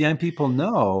lets young people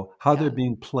know how they're Yeah.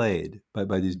 being played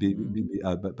by these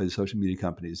Mhm. by the social media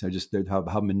companies. They're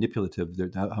how manipulative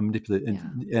how manipulative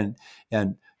Yeah.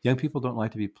 and young people don't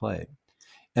like to be played.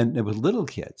 And with little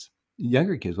kids,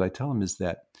 younger kids, what I tell them is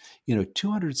that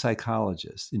 200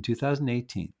 psychologists in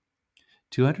 2018,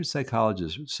 200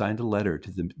 psychologists signed a letter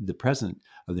to the president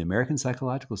of the American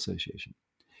Psychological Association,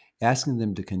 asking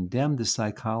them to condemn the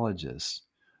psychologists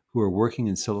who are working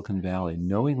in Silicon Valley,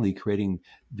 knowingly creating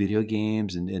video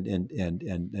games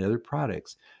and other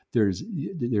products. They're as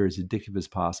addictive as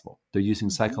possible. They're using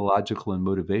Mhm. psychological and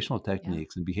motivational Yeah.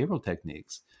 techniques and behavioral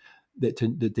techniques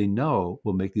that they know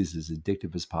will make these as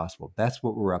addictive as possible. That's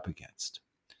what we're up against.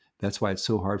 That's why it's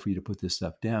so hard for you to put this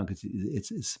stuff down, because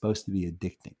it's supposed to be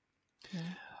addicting. Yeah.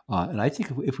 And I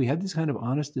think if we have these kind of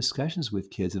honest discussions with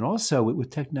kids, and also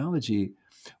with technology,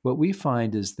 what we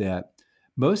find is that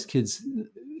most kids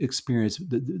experience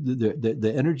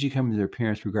the energy coming to their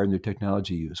parents regarding their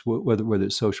technology use, whether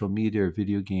it's social media or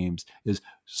video games, is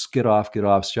get off,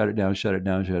 shut it down, shut it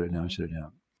down, shut it down, Mhm. shut it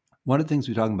down. One of the things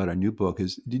we talk about in our new book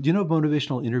is, did you know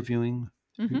motivational interviewing?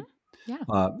 Mhm.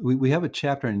 Yeah. We have a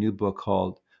chapter in a new book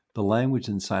called The Language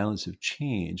and Silence of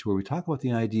Change, where we talk about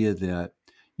the idea that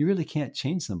you really can't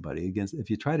change somebody if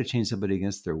you try to change somebody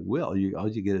against their will, all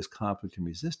you get is conflict and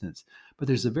resistance. But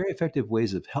there's a very effective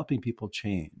ways of helping people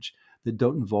change that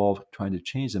don't involve trying to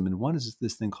change them. And one is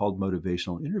this thing called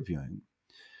motivational interviewing,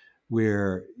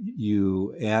 where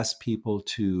you ask people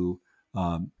to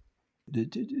um,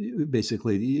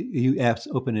 basically you ask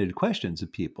open-ended questions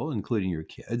of people, including your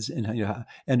kids, and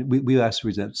and we ask, for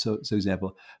example, so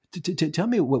example, tell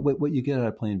me what you get out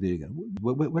of playing video game.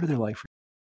 What are they like for you?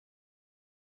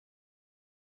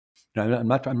 I'm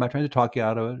not trying to talk you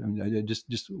out of it. I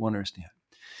just want to understand.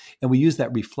 And we use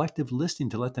that reflective listening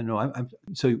to let them know.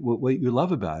 So what you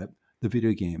love about it, the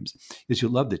video games, is you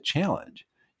love the challenge.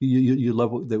 You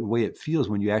love the way it feels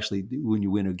when you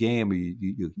win a game, or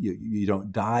you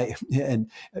don't die, and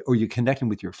or you're connecting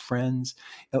with your friends,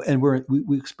 and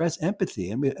we express empathy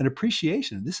and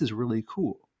appreciation. This is really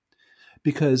cool,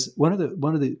 because one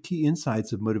of the key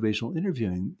insights of motivational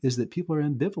interviewing is that people are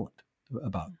ambivalent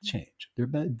about Mhm. change. They're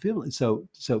ambivalent. So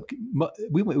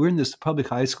we're in this public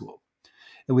high school,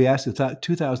 and we asked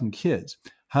 2,000 kids,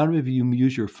 how many of you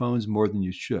use your phones more than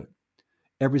you should?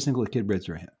 Every single kid raised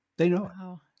their hand. They know it.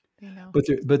 Wow. They know.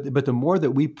 But the more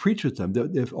that we preach with them,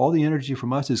 if all the energy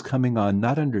from us is coming on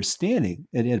not understanding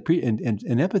and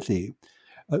empathy,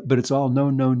 but it's all no,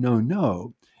 no, no,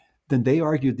 no, then they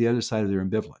argued the other side of their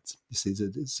ambivalence. You see,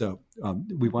 so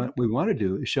we Mhm. want to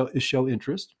do is show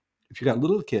interest. If you got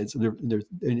little kids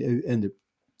and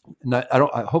not, I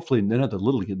don't. Hopefully, none of the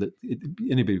little kids,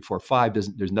 anybody before 5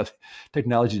 doesn't. There's nothing.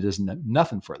 Technology doesn't have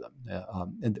nothing for them,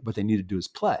 and what they need to do is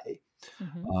play.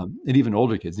 Mhm. And even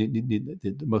older kids need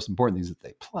the most important thing is that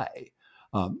they play.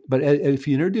 But if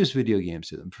you introduce video games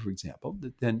to them, for example,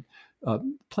 then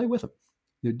play with them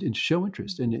and show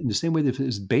interest. And in the same way that if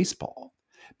it's baseball,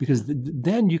 because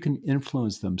then you can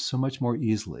influence them so much more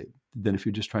easily than if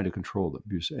you're just trying to control them.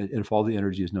 And if all the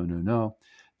energy is no, no, no,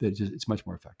 that it's much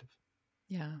more effective.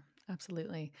 Yeah,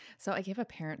 absolutely. So I gave a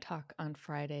parent talk on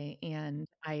Friday and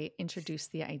I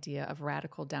introduced the idea of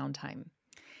radical downtime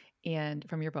and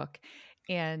from your book.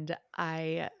 And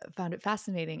I found it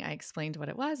fascinating. I explained what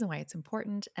it was and why it's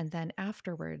important. And then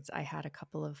afterwards, I had a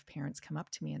couple of parents come up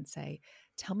to me and say,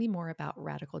 "Tell me more about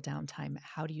radical downtime.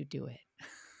 How do you do it?"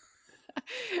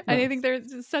 And I Well, think there's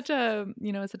just such a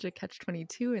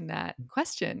catch-22 in that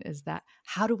question is that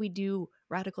how do we do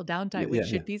radical yeah, downtime, which yeah,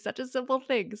 yeah. should be such a simple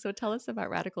thing? So tell us about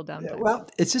radical Yeah, downtime. well,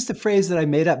 it's just a phrase that I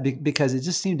made up because it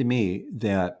just seemed to me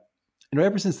that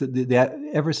ever since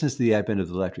ever since the advent of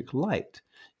the electric light,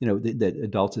 that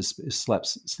adults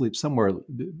sleep somewhere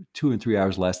 2 and 3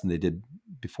 hours less than they did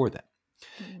before that,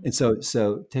 Mm, and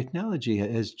so technology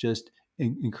has just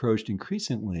encroached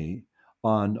increasingly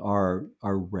on our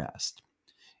rest,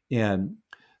 and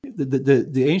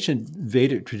the ancient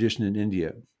Vedic tradition in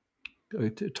India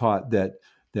taught that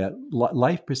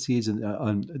life proceeds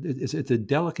on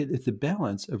it's a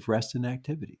balance of rest and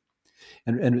activity,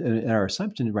 and our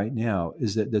assumption right now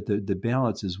is that the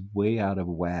balance is way out of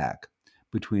whack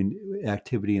between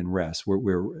activity and rest.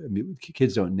 Where I mean,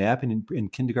 kids don't nap in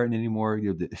kindergarten anymore.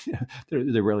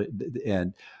 They're really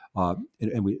and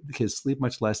the kids sleep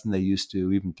much less than they used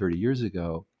to even 30 years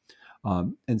ago.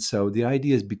 And so the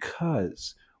idea is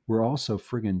because we're all so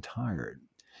friggin' tired,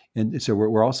 and so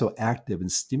we're also active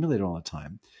and stimulated all the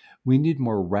time. We need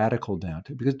more radical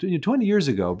downtime because 20 years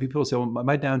ago, people say, "Well,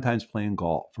 my downtime is playing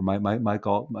golf, or my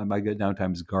golf, my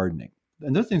downtime is gardening,"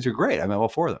 and those things are great. I'm all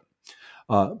for them.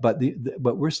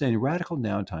 But we're saying radical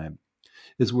downtime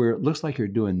is where it looks like you're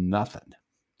doing nothing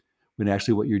when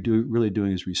actually what you're really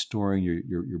doing is restoring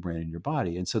your brain and your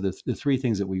body. And so the three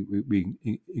things that we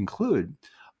include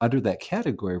under that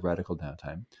category of radical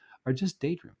downtime are just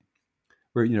daydreaming,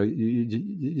 where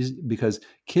because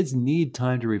kids need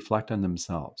time to reflect on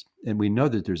themselves, and we know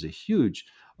that there's a huge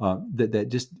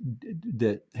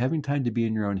that having time to be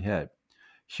in your own head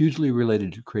hugely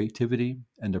related to creativity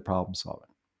and to problem solving.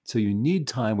 So you need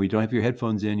time where you don't have your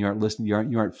headphones in, you aren't listening,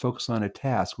 you aren't focused on a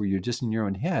task, where you're just in your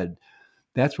own head.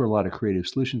 That's where a lot of creative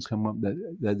solutions come up.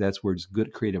 That's where it's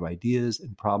good creative ideas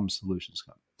and problem solutions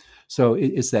come. So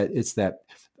it's that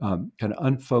kind of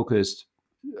unfocused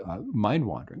mind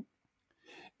wandering,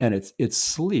 and it's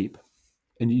sleep,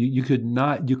 and you could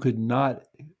not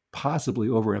possibly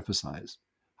overemphasize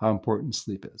how important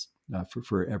sleep is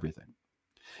for everything.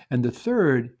 And the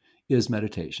third is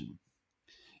meditation.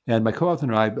 And my co-author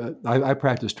and I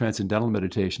practiced transcendental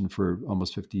meditation for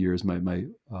almost 50 years. My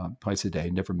twice a day,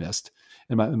 never missed.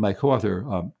 And my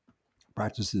co-author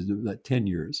practices about 10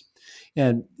 years.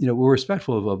 And we're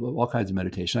respectful of all kinds of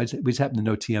meditation. We just happen to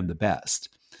know TM the best.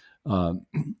 Um,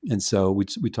 and so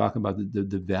we talk about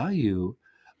the value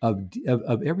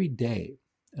of every day,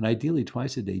 and ideally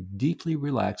twice a day, deeply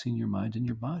relaxing your mind and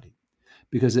your body.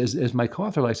 Because as my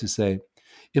co-author likes to say,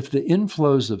 if the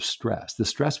inflows of stress, the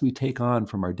stress we take on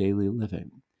from our daily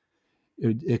living,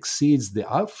 it exceeds the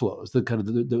outflows, the kind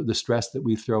of the stress that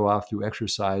we throw off through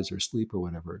exercise or sleep or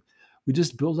whatever, we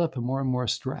just build up more and more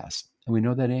stress, and we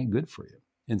know that ain't good for you.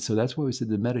 And so that's why we said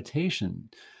the meditation.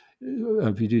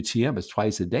 If you do TM, it's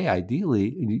twice a day,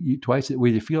 ideally, and twice,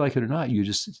 whether you feel like it or not, you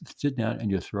just sit down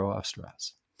and you throw off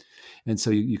stress, and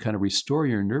so you kind of restore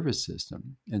your nervous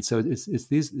system. And so it's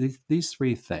these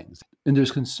three things. And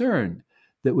there's concern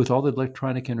that with all the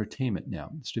electronic entertainment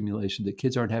now, stimulation, that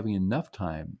kids aren't having enough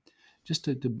time just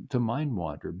to mind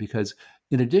wander, because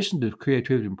in addition to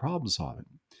creativity and problem solving,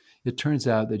 it turns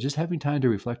out that just having time to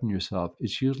reflect on yourself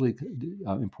is hugely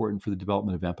important for the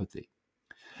development of empathy.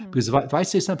 hmm. Because if I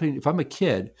say something, if I'm a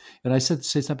kid and I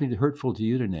say something hurtful to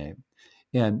you today,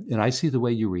 and I see the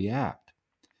way you react,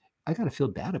 I got to feel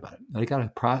bad about it.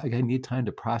 I need time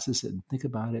to process it and think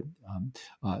about it,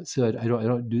 so I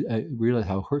don't realize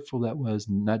how hurtful that was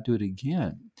and not do it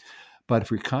again. But if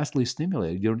you're constantly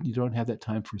stimulated, you don't have that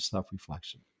time for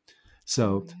self-reflection. Oh,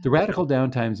 So yeah. the radical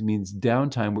downtimes means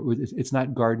downtime where it's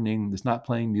not gardening, it's not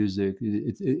playing music.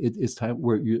 It's time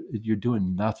where you're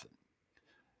doing nothing,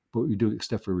 but you're doing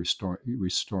except for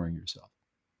restoring yourself.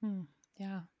 Hmm.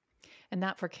 Yeah. And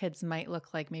that for kids might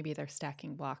look like maybe they're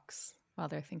stacking blocks while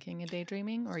they're thinking and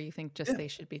daydreaming, or you think just Yeah. they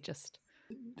should be just.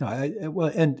 No, well,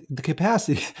 and the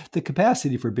capacity the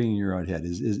capacity for being in your own head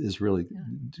is really Yeah.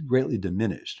 greatly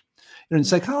diminished. And in Hmm.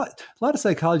 psychology, a lot of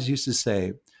psychologists used to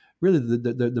say, really,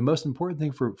 the most important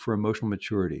thing for emotional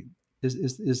maturity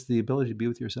is the ability to be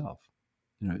with yourself.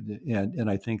 And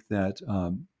I think that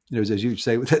as you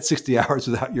say, with that 60 hours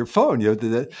without your phone,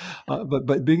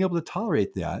 but being able to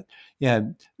tolerate that.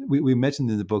 And we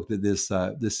mentioned in the book that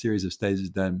this series of studies was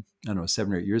done, I don't know,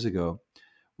 7 or 8 years ago,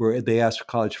 where they asked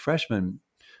college freshmen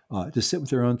to sit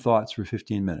with their own thoughts for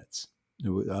 15 minutes,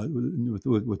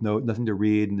 with nothing to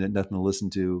read and nothing to listen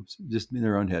to, just in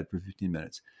their own head for 15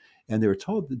 minutes. And they were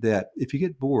told that if you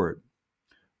get bored,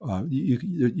 you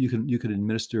can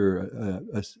administer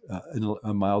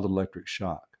a mild electric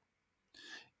shock.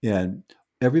 And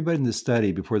everybody in the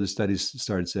study, before the study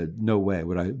started, said, "No way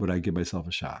would I give myself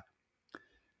a shock."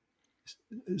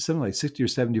 Something like 60 or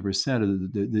 70%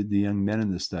 of the young men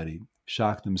in the study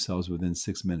shocked themselves within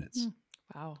 6 minutes. Hmm.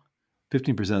 Wow.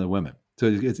 15% of the women. So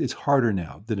it's harder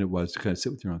now than it was to kind of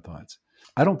sit with your own thoughts.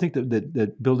 I don't think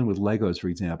that building with Legos, for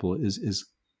example, is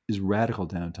radical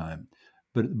downtime,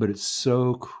 but it's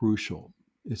so crucial.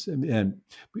 And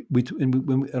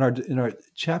in our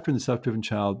chapter in the self-driven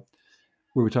child,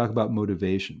 where we talk about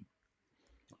motivation,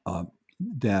 um,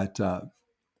 that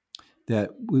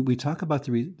we talk about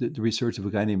the research of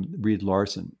a guy named Reed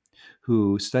Larson,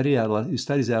 who studies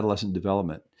adolescent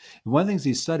development. And one of the things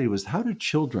he studied was, how do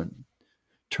children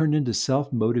turn into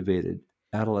self-motivated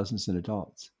adolescents and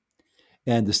adults?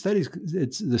 And the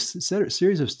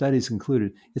series of studies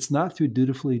concluded it's not through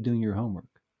dutifully doing your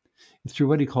homework. It's through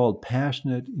what he called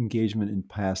passionate engagement in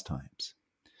pastimes,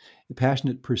 a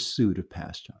passionate pursuit of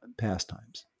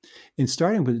pastimes. And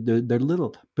starting with their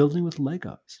little building with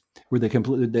Legos, where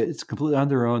it's completely on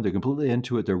their own, they're completely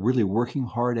into it, they're really working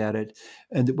hard at it.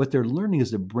 And what they're learning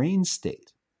is a brain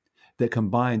state that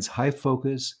combines high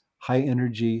focus, high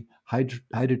energy,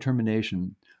 high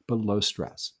determination, but low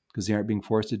stress, because they aren't being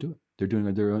forced to do it. They're doing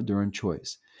it their own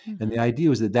choice. And the Hmm. idea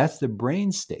was that that's the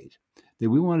brain state that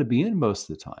we want to be in most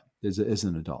of the time as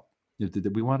an adult.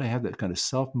 That we want to have that kind of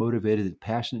self-motivated,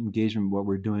 passionate engagement in what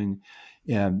we're doing.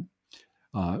 And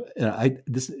and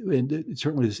it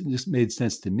certainly this made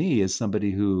sense to me as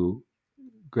somebody who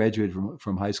graduated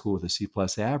from high school with a C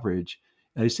plus average.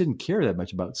 And I just didn't care that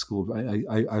much about school.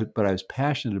 But I was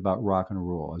passionate about rock and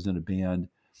roll. I was in a band,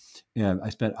 and I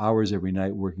spent hours every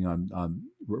night working on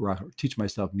rock, teaching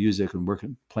myself music and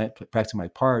practicing my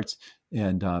parts.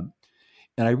 And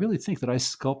I really think that I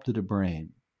sculpted a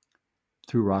brain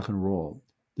through rock and roll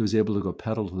that was able to go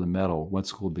pedal to the metal once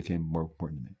school became more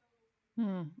important to me.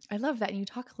 Hmm. I love that. And you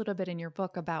talk a little bit in your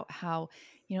book about how,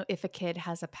 if a kid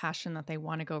has a passion that they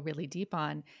want to go really deep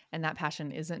on, and that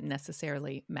passion isn't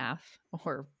necessarily math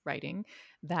or writing,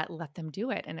 that let them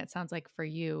do it. And it sounds like for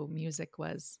you, music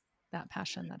was that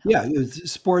passion that Yeah, helped.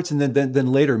 it's sports, and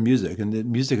then later music, and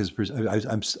then music is.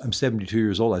 I'm 72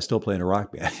 years old. I still play in a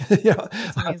rock band.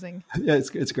 That's amazing. Yeah,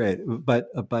 it's great.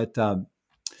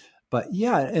 But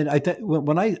yeah, and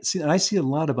when I see a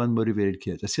lot of unmotivated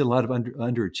kids, I see a lot of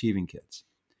underachieving kids,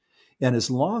 and as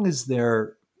long as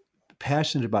they're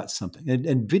passionate about something,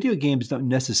 and video games don't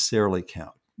necessarily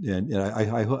count. And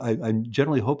I'm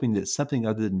generally hoping that something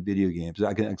other than video games.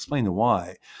 I can explain the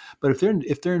why, but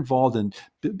if they're involved in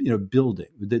building,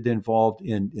 they're involved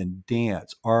in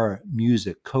dance, art,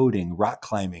 music, coding, rock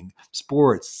climbing,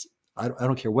 sports. I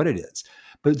don't care what it is,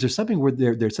 but there's something where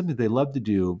there's something they love to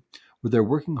do, where they're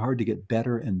working hard to get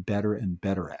better and better and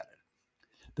better at it.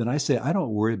 Then I say, I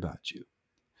don't worry about you,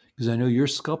 because I know you're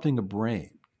sculpting a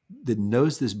brain that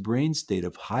knows this brain state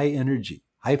of high energy,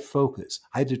 high focus,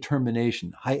 high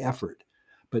determination, high effort,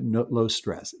 but low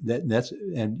stress. I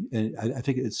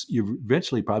think you're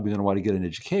eventually probably going to want to get an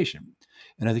education,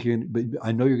 and I think but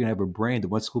I know you're going to have a brain that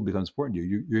once school becomes important to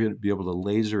you, you're going to be able to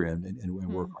laser in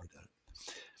and work Hmm. hard at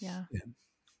Yeah. it.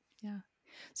 Yeah.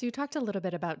 So you talked a little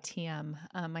bit about TM.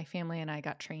 My family and I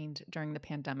got trained during the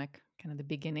pandemic, kind of the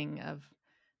beginning of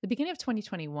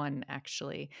 2021,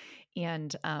 actually.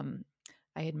 And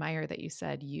I admire that you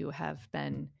said you have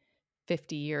been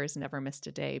 50 years, never missed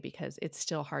a day, because it's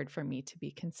still hard for me to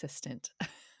be consistent.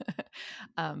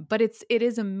 But it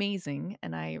is amazing,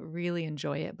 and I really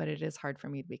enjoy it. But it is hard for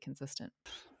me to be consistent.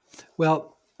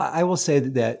 Well, I will say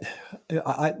that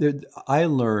I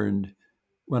learned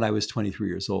when I was 23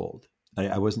 years old.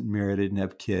 I wasn't married. I didn't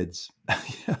have kids.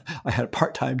 I had a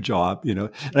part-time job, and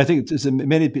I think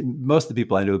most of the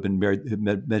people I know have been married, have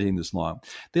meditating this long.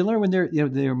 They learn when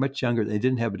they're much younger. They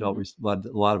didn't have Mhm.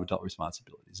 a lot of adult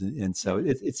responsibilities, and so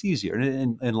Yeah. it's easier,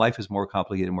 and life is more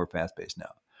complicated, more fast-paced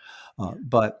now. Yeah.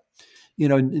 But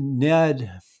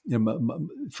Ned,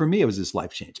 for me, it was just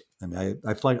life changing. I mean,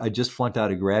 I just flunked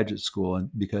out of graduate school, and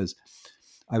because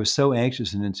I was so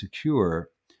anxious and insecure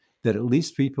that at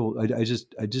least people,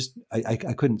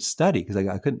 I couldn't study because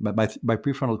I couldn't. My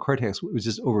prefrontal cortex was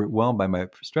just overwhelmed by my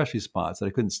stress response that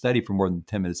I couldn't study for more than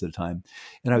 10 minutes at a time,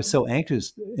 and I was Mhm. so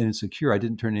anxious and insecure I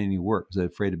didn't turn in any work because I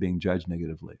was afraid of being judged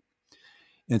negatively.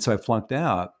 And so I flunked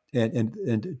out. And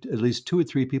at least two or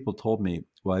three people told me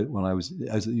when I was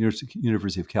at the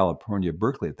University of California,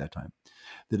 Berkeley at that time,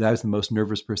 that I was the most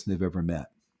nervous person they've ever met.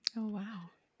 Oh, wow.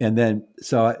 And then,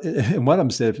 and one of them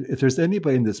said, if there's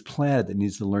anybody in this planet that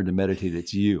needs to learn to meditate,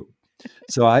 it's you.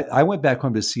 So I went back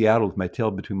home to Seattle with my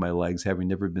tail between my legs, having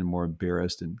never been more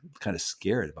embarrassed and kind of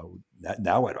scared about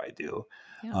now what do I do?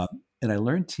 Yeah. And I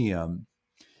learned TM.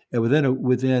 And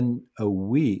within a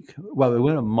week, well,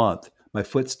 within a month, my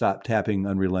foot stopped tapping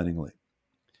unrelentingly.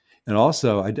 And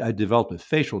also, I developed a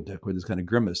facial tic with this kind of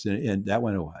grimace, and that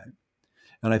went away.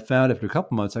 And I found after a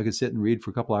couple months, I could sit and read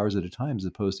for a couple hours at a time as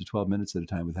opposed to 12 minutes at a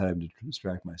time without having to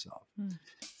distract myself. Mm.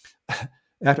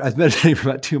 After I was meditating for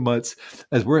about 2 months,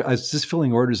 I was just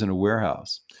filling orders in a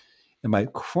warehouse. And my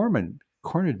foreman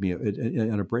cornered me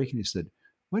on a break and he said,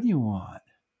 "What do you want?"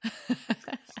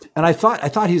 And I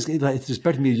thought he was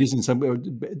suspecting me of using some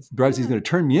drugs. He's Yeah. going to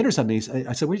turn me in or something.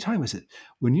 I said, "What are you talking about?" I said,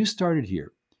 "When you started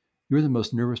here, you were the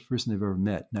most nervous person I've ever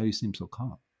met. Now you seem so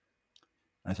calm."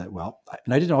 I thought, well,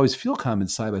 and I didn't always feel calm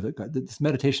inside. But I thought, God, this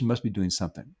meditation must be doing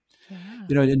something.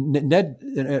 Yeah. And Ned,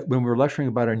 when we were lecturing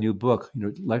about our new book,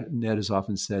 Ned has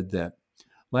often said that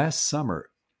last summer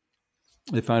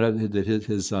they found out that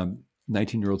his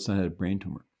 19-year-old son had a brain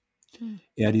tumor, Mm.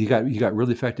 and he got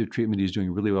really effective treatment. He's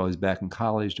doing really well. He's back in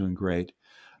college, doing great,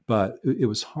 but it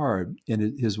was hard.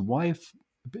 And his wife,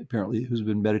 apparently, who's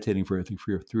been meditating for I think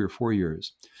for 3 or 4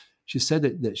 years, she said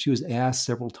that she was asked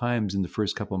several times in the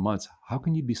first couple of months, "How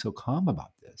can you be so calm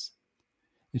about this?"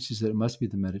 And she said, "It must be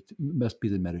the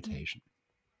Mm. meditation."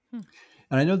 Mm.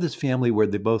 And I know this family where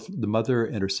the mother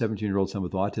and her 17-year-old son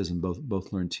with autism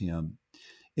both learned TM.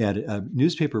 And a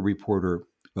newspaper reporter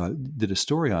did a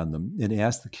story on them and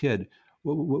asked the kid,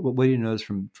 what do you notice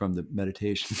from the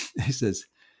meditation?" He says,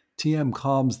 "TM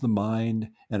calms the mind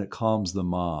and it calms the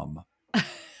mom."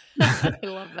 I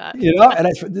love that.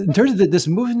 And in terms of this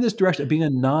move in this direction of being a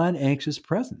non-anxious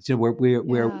presence, Yeah.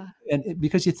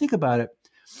 because you think about it,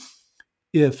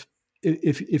 if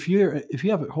if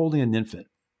you have holding an infant,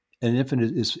 and an infant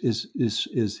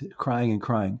is crying and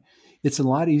crying, it's a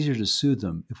lot easier to soothe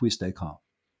them if we stay calm.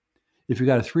 If you've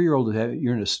got a 3-year-old,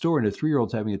 you're in a store and a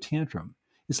 3-year-old's having a tantrum,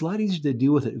 it's a lot easier to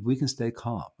deal with it if we can stay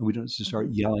calm and we don't just start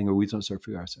Mhm. yelling or we don't start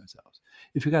figuring out ourselves.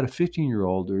 If you've got a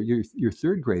 15-year-old or your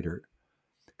third grader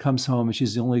comes home and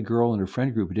she's the only girl in her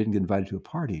friend group who didn't get invited to a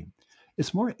party,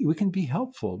 we can be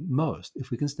helpful most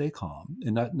if we can stay calm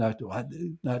and not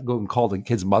go and call the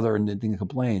kid's mother and then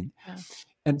complain. Yeah.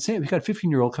 And say we got a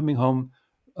 15-year-old coming home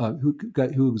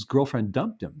whose girlfriend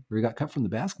dumped him or he got cut from the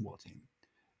basketball team.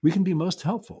 We can be most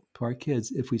helpful to our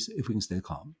kids if we can stay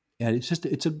calm. And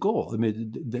it's a goal. I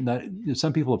mean,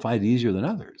 some people find it easier than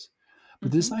others,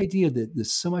 but this Mhm. idea that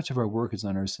so much of our work is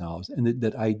on ourselves, and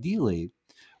that ideally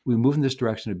we move in this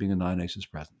direction of being a non-anxious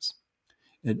presence,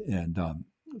 and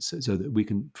so that we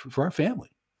can for our family.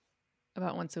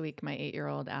 About once a week, my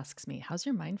 8-year-old asks me, "How's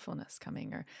your mindfulness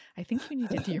coming?" Or, "I think you need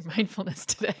to do your mindfulness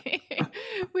today,"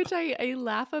 which I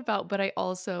laugh about, but I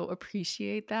also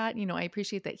appreciate that. I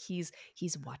appreciate that he's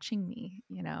watching me,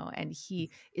 and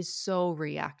he is so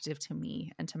reactive to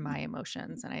me and to my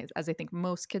emotions, and as I think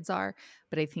most kids are,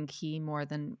 but I think he more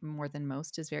than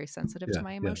most is very sensitive to Yeah,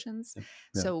 my yeah, emotions. yeah,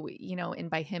 yeah. So, and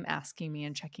by him asking me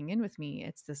and checking in with me,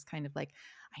 it's this kind of like,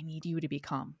 I need you to be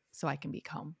calm so I can be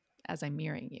calm as I'm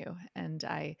mirroring you.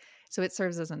 So it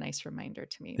serves as a nice reminder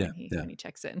to me Yeah, when he yeah, when he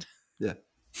checks in. yeah.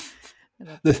 I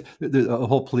love that. There's a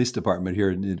whole police department here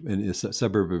in a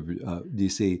suburb of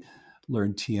DC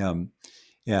learned TM.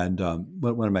 And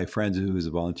one of my friends who was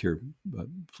a volunteer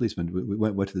policeman, we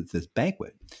went to this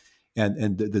banquet.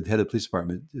 And the head of the police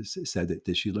department said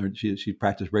that she learned, she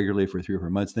practiced regularly for 3 or 4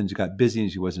 months. Then she got busy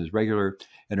and she wasn't as regular.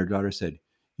 And her daughter said,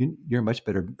 you're much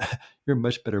better. You're a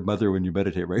much better mother when you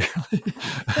meditate regularly."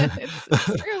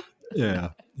 It's true.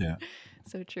 Yeah, yeah.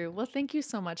 So true. Well, thank you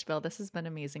so much, Bill. This has been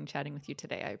amazing chatting with you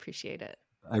today. I appreciate it.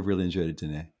 I really enjoyed it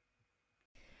today.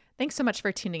 Thanks so much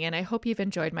for tuning in. I hope you've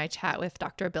enjoyed my chat with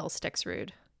Dr. Bill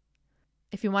Stixrud.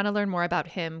 If you want to learn more about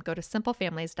him, go to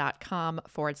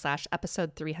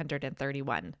simplefamilies.com/episode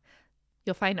 331.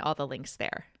 You'll find all the links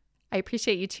there. I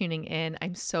appreciate you tuning in.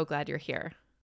 I'm so glad you're here.